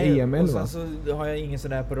i en EM11. Och sen så har jag ingen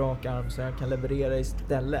sån där på rak arm så jag kan leverera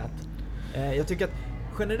istället. Jag tycker att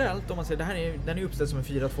generellt, om man säger den är uppställd som en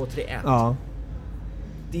 4-2-3-1. Ja.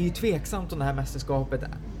 Det är ju tveksamt om det här mästerskapet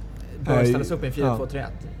bör ställas upp i en 4-2-3-1.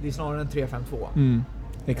 Det är snarare en 3-5-2.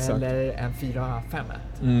 Exakt. Eller en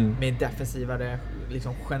 4-5-1 med defensivare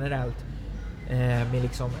liksom generellt med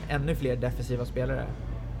liksom ännu fler defensiva spelare.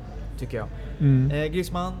 tycker jag.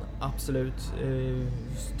 Griezmann, absolut.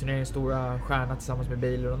 Turneringens stora stjärna tillsammans med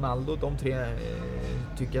Bale och Ronaldo. De tre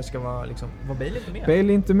tycker jag ska vara liksom... Var Bale inte med?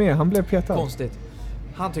 Bale inte med, han blev petad. Konstigt.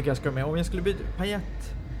 Han tycker jag ska vara med. Om jag skulle byta...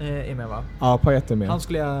 Payet är med, va? Ja, Payet är med.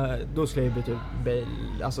 Då skulle jag byta ut Bale,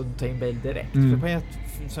 alltså ta in Bale direkt. För Payet,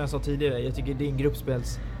 som jag sa tidigare, jag tycker det är en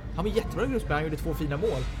gruppspels... Han var jättebra i gruppspel, han gjorde 2 fina mål.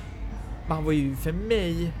 Men han var ju, för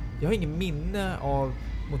mig... Jag har ingen minne av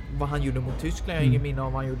vad han gjorde mot Tyskland. Jag har ingen minne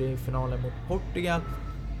av vad han gjorde i finalen mot Portugal.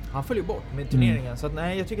 Han föll ju bort med turneringen. Så att,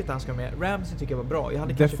 nej, jag tycker inte han ska med. Ramsey tycker jag var bra. Jag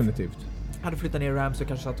hade definitivt. Hade flyttat ner Ramsey och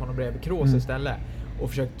kanske satt honom bredvid Kroos istället. Och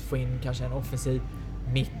försökt få in kanske en offensiv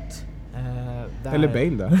mitt. Eller Bale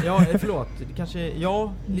där. Ja, förlåt. Kanske,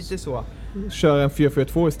 ja, lite så. Kör en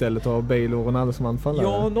 4-4-2 istället och Bale och Ronaldo som anfallare.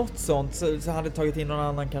 Ja, något sånt. Så hade tagit in någon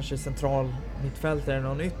annan, kanske central mittfältare eller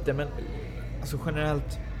någon ytter. Men alltså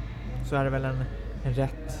generellt så är det väl en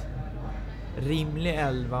rätt rimlig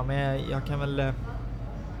 11. Men jag kan väl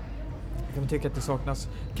tycka att det saknas.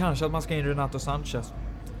 Kanske att man ska in Renato Sanchez.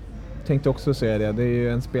 Tänkte också säga det. Det är ju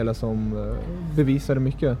en spelare som bevisade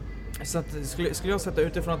mycket. Så att, skulle jag sätta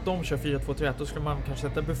utifrån att de kör 4-2-3-1, då skulle man kanske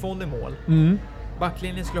sätta Buffon i mål.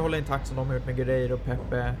 Backlinjen skulle hålla intakt som de har gjort med Guerreiro,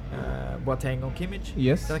 Pepe, Boateng och Kimmich.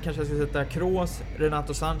 Yes. Sen kanske jag ska sätta Kroos,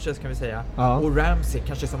 Renato Sanchez kan vi säga. Ja. Och Ramsey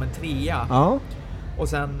kanske som en 3. Ja. Och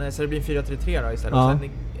sen så det blir en 4-3-3 då istället. Ja. Och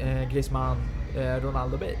sen Griezmann,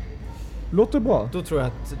 Ronaldo, Bale. Låter bra. Då tror jag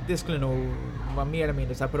att det skulle nog vara mer eller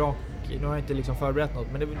mindre så här på rak. Nu har jag inte liksom förberett något,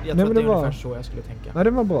 men jag tror att det är ungefär så jag skulle tänka. Nej,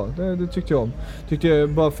 det var bra. Det tyckte jag om. Tyckte jag,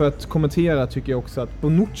 bara för att kommentera, tycker jag också att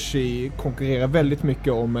Bonucci konkurrerar väldigt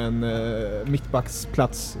mycket om en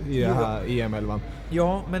mittbacksplats i det här EM-11.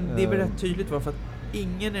 Ja, men det är väl rätt tydligt för att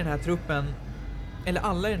ingen i den här truppen, eller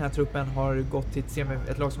alla i den här truppen har gått till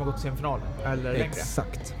ett lag som har gått till semifinalen eller längre.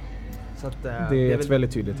 Exakt. Så att, det är ett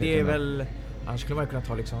väldigt tydligt. Det är väl, annars skulle man kunna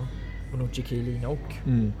ta liksom Bonucci, Chiellini och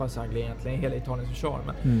Basaglia egentligen, hela Italiens försvar.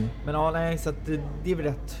 Men ja, nej, så att det är väl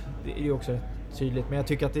rätt, det är ju också rätt tydligt. Men jag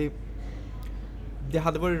tycker att det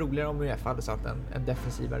hade varit roligare om UEFA hade satt en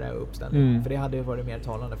defensivare uppställning. För det hade ju varit mer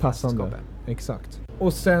talande för mästerskapet. Exakt.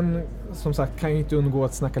 Och sen, som sagt, kan jag inte undgå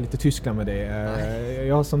att snacka lite Tyskland med dig.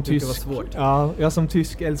 Jag som tysk, det var svårt. Ja, jag som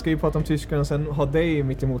tysk älskar ju att prata om Tyskland, och sen ha dig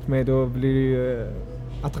mitt emot mig, då blir det ju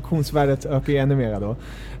attraktionsvärdet ökar ju ännu mer då.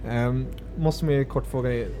 Måste man ju kort fråga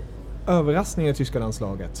dig, överraskning i tyska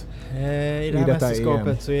landslaget? I det här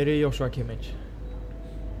mästerskapet så är det Joshua Kimmich.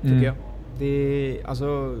 Tycker jag. Det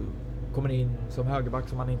alltså kommer in som högerback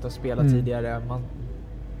som han inte har spelat tidigare.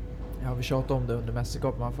 Vi tjatat om det under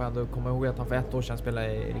mästerskapet. Man får ändå komma ihåg att han för 1 år sedan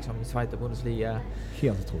spelade i Zweite Bundesliga.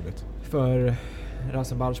 Helt otroligt. För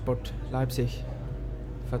Rasenballsport Leipzig.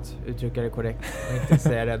 För att uttrycka det korrekt. Och inte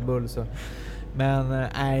säga Red Bull så. Men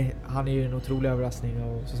nej, han är ju en otrolig överraskning.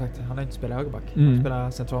 Och som sagt, han har inte spelat högerback. Han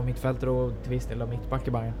spelar central mittfältare och till viss del av mittback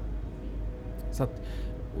i Bayern. Så att,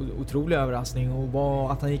 otrolig överraskning.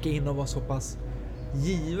 Och att han gick in och var så pass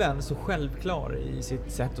given, så självklar i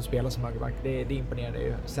sitt sätt att spela som högerback. Det imponerade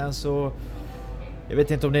ju. Sen så, jag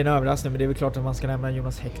vet inte om det är en överraskning, men det är väl klart att man ska nämna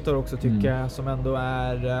Jonas Hector också, tycker jag, som ändå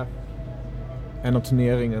är en av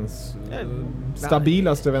turneringens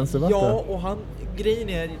stabilaste vänsterbackar. Ja, och han, grejen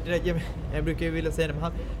är, jag brukar ju vilja säga det,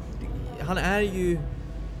 men han är ju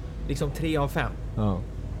liksom 3 av 5. Ja.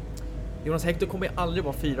 Jonas Hector kommer ju aldrig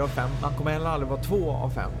vara 4 av 5. Han kommer heller aldrig vara 2 av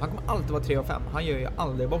 5. Han kommer alltid vara 3 av 5. Han gör ju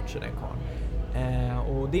aldrig bort sig, den karln.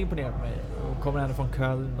 Och det imponerar på mig. Och kommer ändå från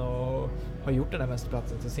Köln och har gjort den där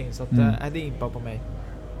mästerplatsen till sin. Så att, det impar på mig.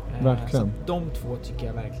 Verkligen. Så de två tycker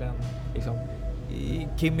jag verkligen liksom,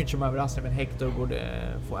 Kimmich som överraskning, men Hector borde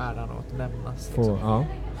få äran att nämnas. Liksom. Ja.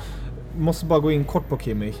 Måste bara gå in kort på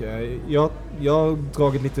Kimmich. Jag har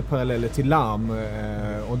dragit lite paralleller till Lahm,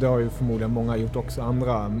 och det har ju förmodligen många gjort också,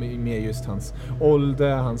 andra, med just hans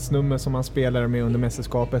ålder, hans nummer som han spelade med under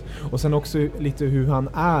mästerskapet, och sen också lite hur han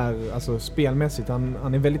är, alltså spelmässigt.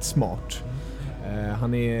 Han är väldigt smart.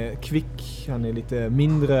 Han är kvick, han är lite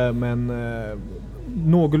mindre, men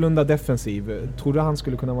någorlunda defensiv. Tror du han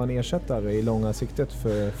skulle kunna vara en ersättare i långa siktet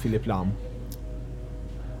för Philipp Lahm?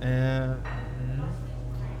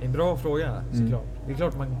 En bra fråga, såklart. Det är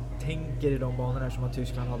klart man tänker i de banorna som att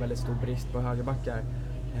Tyskland har väldigt stor brist på högerbackar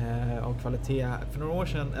av kvalitet. För några år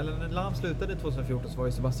sedan, eller när Lahm slutade 2014, så var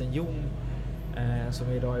ju Sebastian Jung, som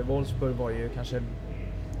är idag i Wolfsburg, var ju kanske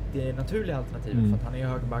det naturliga alternativet, för att han är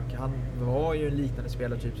högerback. Han var ju en liknande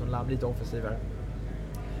spelartyp som Lahm, lite offensivare.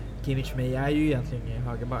 Kimmich med är ju egentligen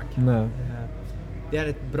högerback. Nej. Det är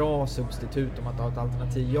ett bra substitut om man tar ett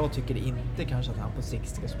alternativ. Jag tycker inte kanske att han på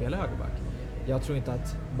sikt ska spela högerback. Jag tror inte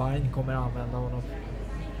att Bayern kommer att använda honom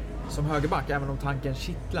som högerback, även om tanken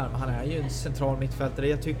kittlar. Men han är ju en central mittfältare.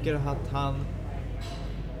 Jag tycker att han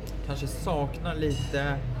kanske saknar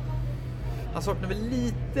lite... Han saknar väl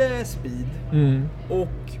lite speed.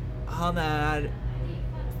 Och han är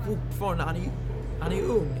fortfarande... Han är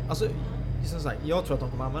ung. Alltså, som sagt, jag tror att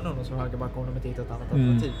de kommer använda honom som högerback om de inte hittar ett annat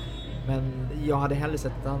alternativ. Men jag hade hellre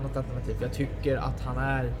sett ett annat alternativ. Jag tycker att han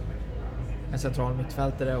är en central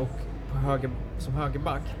mittfältare och som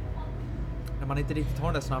högerback, när man inte riktigt har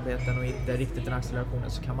den där snabbheten och inte riktigt den accelerationen,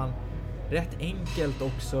 så kan man rätt enkelt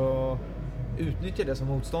också utnyttja det som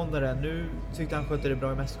motståndare. Nu tyckte han skötte det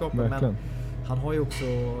bra i mästerskapet, men han har ju också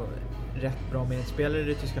rätt bra medspelare i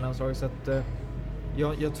det tyska landslaget, så att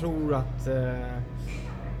jag tror att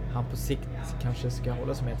han på sikt kanske ska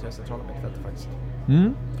hålla sig med till det centrala mittfältet faktiskt.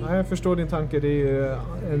 Ja, jag förstår din tanke. Det är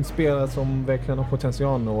en spelare som verkligen har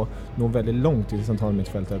potential att nå väldigt långt i det centrala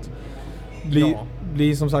mittfältet.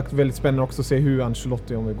 Blir som sagt väldigt spännande också att se hur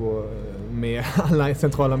Ancelotti, om vi går med alla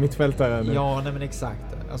centrala mittfältare. Ja, nej men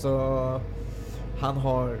exakt. Alltså, han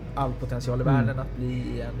har all potential i världen att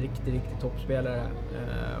bli en riktig toppspelare.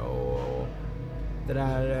 Och det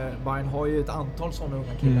där, Bayern har ju ett antal sådana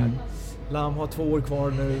unga killar. Lam har 2 år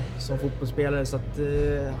kvar nu som fotbollsspelare, så att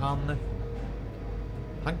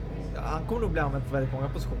han kommer nog bli använd på väldigt många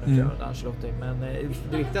positioner tror jag, Ancelotti. Men det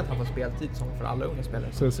är viktigt att han får speltid som för alla unga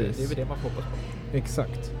spelare. Så det är väl det man får hoppas på.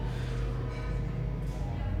 Exakt.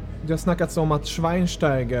 Det har snackats om att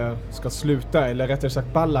Schweinsteiger ska sluta, eller rättare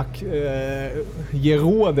sagt Ballack ger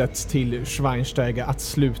rådet till Schweinsteiger att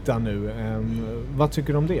sluta nu. Vad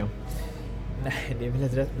tycker du om det? Nej, det är väl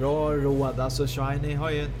ett rätt bra råd. Alltså Schweini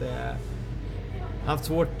har ju inte haft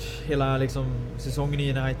svårt hela liksom, säsongen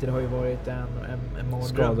i United har ju varit en mardröm.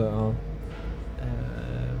 Skada, ja.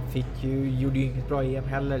 Gjorde ju inget bra EM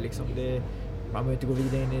heller liksom. Man behöver inte gå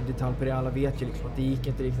vidare in i detalj på det. Alla vet ju liksom att det gick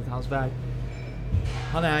inte riktigt hans väg.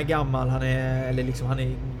 Han är gammal, han är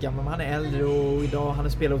gammal, men han är äldre, och idag han har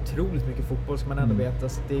spelat otroligt mycket fotboll, ska man ändå veta.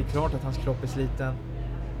 Så det är klart att hans kropp är sliten.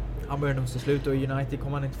 Han börjar nog stå slut, och i United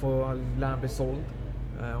kommer han inte få lära bli såld.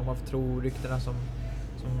 Om man får tro ryktena som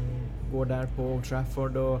går där på Old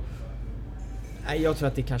Trafford. Och jag tror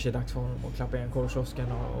att det kanske är dags för honom att klappa igen korvkiosken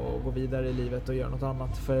och gå vidare i livet och göra något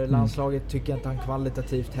annat. För landslaget tycker jag inte han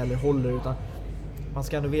kvalitativt heller håller, utan man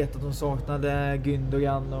ska ändå veta att de saknade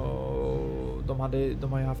Gündogan, och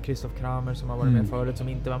de har ju haft Christoph Kramer som har varit med förut, som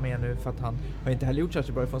inte var med nu för att han har inte heller gjort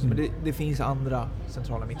särskilt bra ifrån sig. Men det finns andra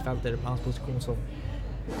centrala mittfältare på hans position som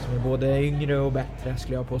är både yngre och bättre,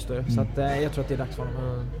 skulle jag påstå. Så att, jag tror att det är dags för honom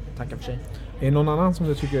att tacka för sig. Är det någon annan som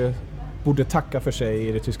du tycker borde tacka för sig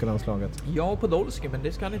i det tyska landslaget? Ja, Podolski, men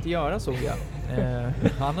det ska han inte göra, såg jag.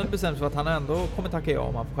 Han hade bestämt sig för att han ändå kommer tacka ja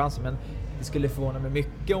om han får chansen, men det skulle förvåna mig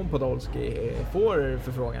mycket om Podolski får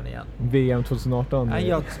förfrågan igen. VM 2018?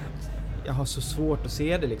 Nej, jag har så svårt att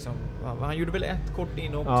se det liksom. Han gjorde väl ett kort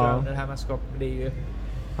inhopp under det här mästerskapet. Det är ju...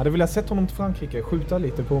 Hade velat sett honom till Frankrike skjuta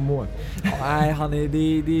lite på mål. Nej,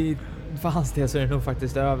 för hans del så är det nog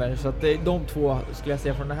faktiskt över. Så att de två, skulle jag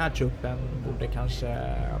säga, från den här truppen borde kanske...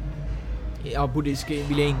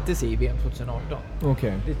 vill jag inte se i VM 2018.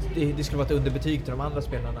 Okay. Det skulle vara ett underbetyg till de andra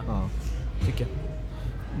spelarna. Tycker jag.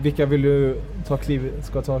 Vilka vill du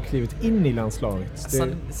ska ta klivet in i landslaget?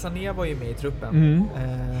 Sané var ju med i truppen.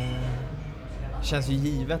 Känns ju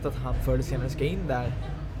givet att han förr eller senare ska in där.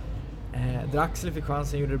 Draxler fick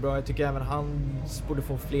chansen, gjorde det bra. Jag tycker även han borde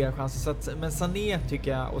få fler chanser. Så att, men Sané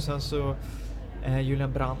tycker jag, och sen så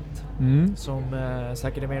Julian Brandt som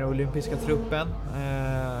säkert är med i den olympiska truppen,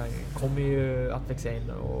 kommer ju att växa in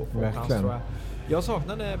och få chans, tror jag. Jag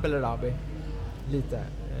saknade Bellarabi lite,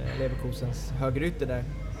 Leverkusens högerytter där,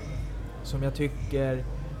 som jag tycker,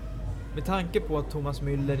 med tanke på att Thomas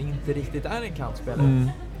Müller inte riktigt är en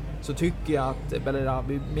kantspelare, så tycker jag att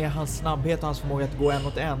Bellarabi, med hans snabbhet och hans förmåga att gå en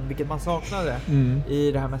mot en, vilket man saknade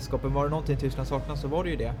i det här mästerskapet, var det någonting Tyskland saknade så var det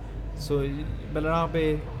ju det. Så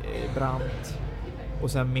Bellarabi, Brandt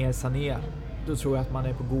och sen mer Sané, då tror jag att man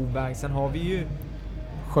är på god väg. Sen har vi ju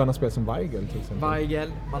sköna spel som Weigel till exempel.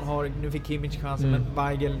 Weigel, nu fick Kimmich chansen, men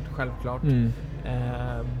Weigel självklart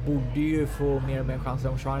borde ju få mer och mer chanser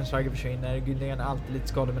om Schweinsteiger försvinner. Gündogan är alltid lite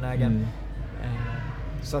skadebenägen.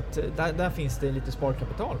 Så att där finns det lite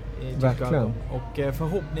sparkapital i Tyskland. Och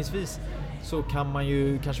förhoppningsvis så kan man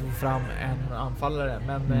ju kanske få fram en anfallare,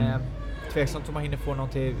 men tveksamt om man hinner få någon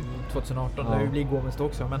till 2018. Det blir Gomes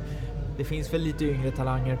också, men det finns väl lite yngre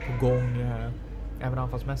talanger på gång, även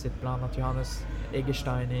anfallsmässigt, bland annat Johannes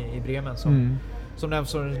Egerstein i Bremen som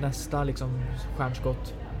nästa liksom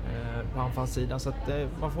stjärnskott på anfallssidan. Så att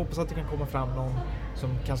man får hoppas att det kan komma fram någon som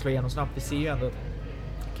kan slå igenom snabbt. Vi ser ju ändå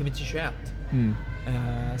Kimmich 21,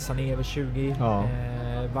 Sané över 20,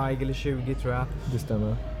 Weigel är 20 tror jag. Det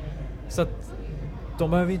stämmer. Så att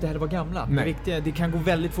de behöver inte heller vara gamla. Det viktiga, det kan gå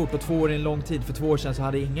väldigt fort, och 2 år är en lång tid. För 2 år sedan så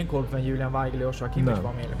hade ingen koll på en Julian Weigl och Joshua Kimmich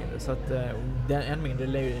var mer eller mindre. Så att än mindre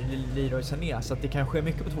Leroy Sané. Så att det kan ske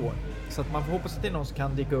mycket på 2 år. Så att man får hoppas att det är någon som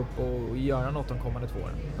kan dyka upp och göra något de kommande 2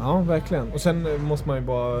 åren. Ja, verkligen. Och sen måste man ju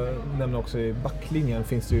bara nämna också i backlinjen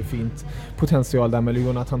finns det ju fint potential där med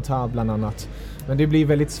Jonathan Tah bland annat. Men det blir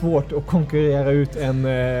väldigt svårt att konkurrera ut en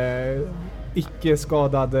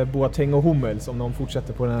icke-skadad Boateng och Hummels om de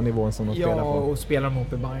fortsätter på den här nivån som de spelar på. Ja, och spelar de mot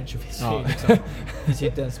Bayern så finns det liksom, finns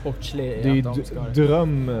inte en sportslig. Det är ju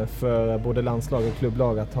dröm för både landslag och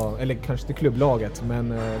klubblag att ha, eller kanske inte klubblaget,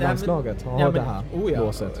 men landslaget har det här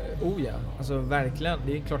låset. Alltså verkligen,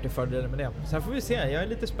 det är klart det är fördelar med det. Sen får vi se, jag är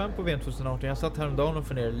lite spänd på VM 2018. Jag satt häromdagen och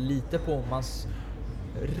funderade lite på om man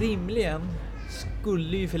rimligen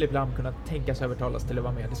skulle ju Filip Lam kunna tänkas övertalas till att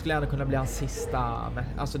vara med. Det skulle ändå kunna bli hans sista,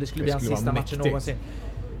 alltså det skulle bli hans sista match någonsin.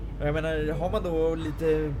 Jag menar, har man då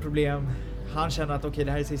lite problem, han känner att okej,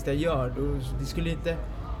 det här är det sista jag gör, då det skulle inte,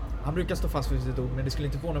 han brukar stå fast vid sitt ord, men det skulle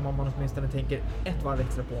inte få när man åtminstone tänker ett varv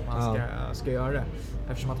extra på om han ska göra det,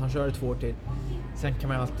 eftersom att han kör 2 år till. Sen kan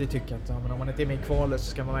man ju alltid tycka att men om man inte är med i kvalet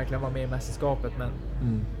så ska man verkligen vara med i mästerskapet, men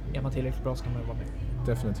är man tillräckligt bra så kan man vara med.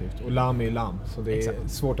 Definitivt. Och Lam är ju Lam, så det är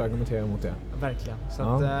svårt att argumentera mot det. Verkligen. Så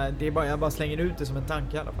att, det är bara, jag bara slänger ut det som en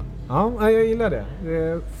tanke i alla fall. Ja, jag gillar det.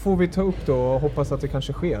 Det får vi ta upp då och hoppas att det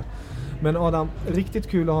kanske sker. Men Adam, riktigt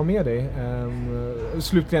kul att ha med dig.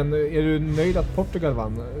 Slutligen, är du nöjd att Portugal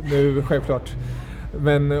vann? Nu självklart.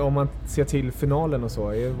 Men om man ser till finalen och så,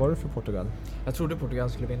 var det för Portugal? Jag trodde Portugal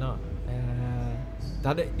skulle vinna.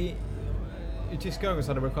 I tyska ögon så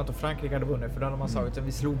hade det varit skönt om Frankrike hade vunnit, för då hade man sagt att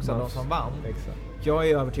vi slogs av de som vann. Exakt. Jag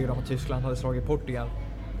är övertygad om att Tyskland hade slagit Portugal.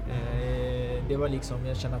 Det var liksom,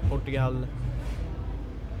 jag känner att Portugal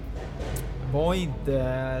var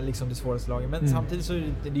inte liksom det svåraste laget, men samtidigt så är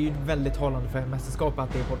det ju väldigt talande för mästerskapet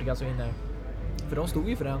att det är Portugal som vinner. För de stod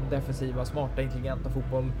ju för den defensiva, smarta, intelligenta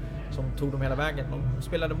fotboll som tog dem hela vägen. De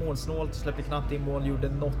spelade målsnålt, släppte knappt in mål, gjorde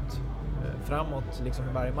något framåt liksom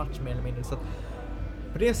i varje match mer eller mindre. Så att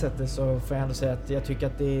på det sättet så får jag ändå säga att jag tycker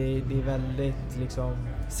att det är väldigt liksom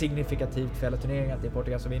signifikativt för hela turneringen att det är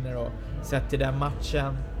Portugal som vinner, och sett till den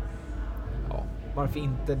matchen, ja, varför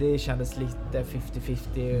inte? Det kändes lite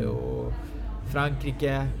 50-50 och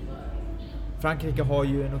Frankrike har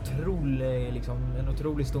ju en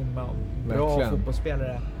otrolig stomme av bra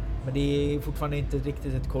fotbollsspelare, men det är fortfarande inte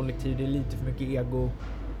riktigt ett kollektiv. Det är lite för mycket ego,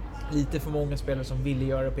 lite för många spelare som vill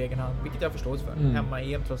göra det på egen hand, vilket jag förstår för hemma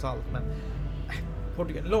i EM trots allt. Men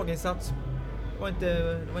Portugal, laginsats var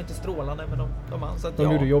inte strålande, men de vann, så att de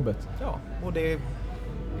gjorde jobbet. Ja, och det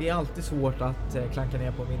är alltid svårt att klanka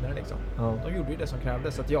ner på en vinnare liksom. Ja. De gjorde ju det som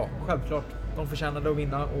krävdes, så att ja, självklart de förtjänade att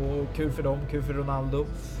vinna, och kul för dem, kul för Ronaldo,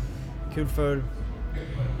 kul för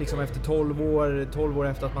liksom efter 12 år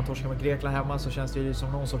efter att man torskade med Grekland hemma, så känns det ju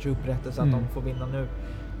som någon sorts upprättelse att de får vinna nu.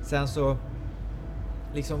 Sen så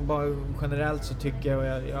liksom bara generellt så tycker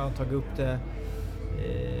jag har tagit upp det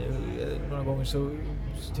några gånger, så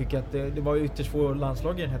tycker jag att det var ytterst få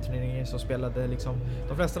landslag i den här turneringen som spelade liksom,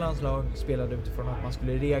 de flesta landslag spelade utifrån att man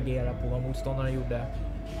skulle reagera på vad motståndarna gjorde.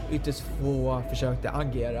 Ytterst få försökte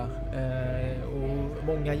agera, och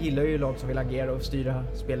många gillar ju lag som vill agera och styra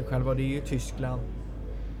spelet själva. Det är ju Tyskland,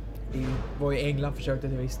 det var ju England försökte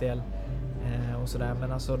till viss del och sådär,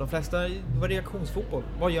 men alltså de flesta var reaktionsfotboll.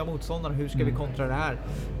 Vad gör motståndarna? Hur ska vi kontra det här?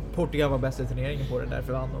 Portugal var bäst i turneringen på det,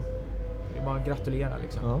 därför vann de. Det är bara att gratulera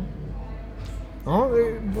liksom. Ja,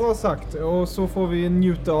 bra sagt. Och så får vi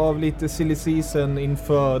njuta av lite silly season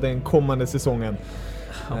inför den kommande säsongen.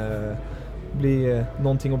 Blir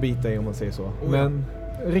någonting att bita i, om man säger så. Men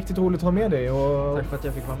riktigt roligt att ha med dig. Och tack för att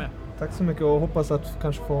jag fick vara med. Tack så mycket, och hoppas att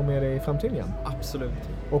kanske få med dig i framtiden igen. Absolut.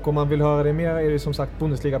 Och om man vill höra det mer är det som sagt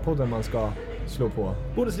Bundesliga-podden man ska slå på.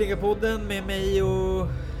 Bundesliga-podden med mig och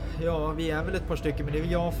ja, vi är väl ett par stycken, men det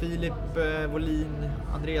är jag, Filip Wåhlin,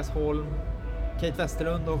 Andreas Holm, Kate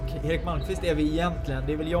Westerlund och Erik Malmqvist är vi egentligen.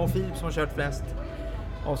 Det är väl jag och Filip som har kört flest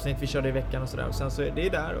avsnitt vi körde i veckan och sådär. Och sen så är det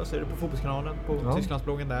där, och så är det på fotbollskanalen, på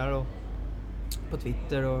Tysklandsbloggen där, och på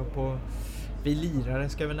Twitter, och på Vi lirare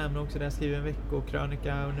ska vi nämna också. Där jag skriver en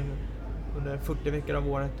veckokrönika under 40 veckor av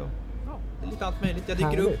året. Och ja, det är lite allt möjligt. Jag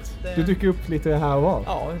dyker upp. Du dyker upp lite här och var.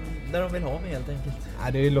 Ja, där de vill ha mig helt enkelt.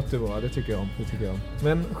 Ja, det låter bra, det tycker jag om.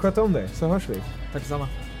 Men sköt om dig, så hörs vi. Tack detsamma.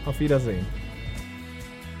 Auf Wiedersehen.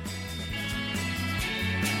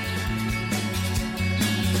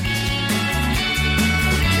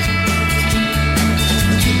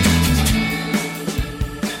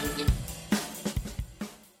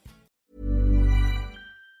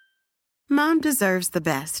 Mom deserves the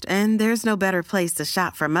best, and there's no better place to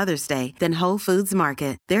shop for Mother's Day than Whole Foods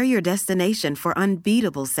Market. They're your destination for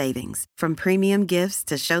unbeatable savings, from premium gifts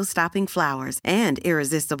to show-stopping flowers and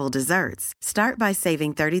irresistible desserts. Start by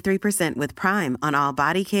saving 33% with Prime on all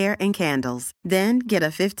body care and candles. Then get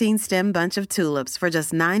a 15-stem bunch of tulips for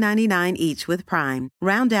just $9.99 each with Prime.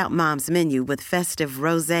 Round out Mom's menu with festive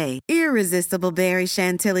rosé, irresistible berry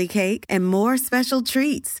chantilly cake, and more special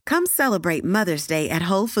treats. Come celebrate Mother's Day at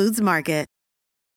Whole Foods Market.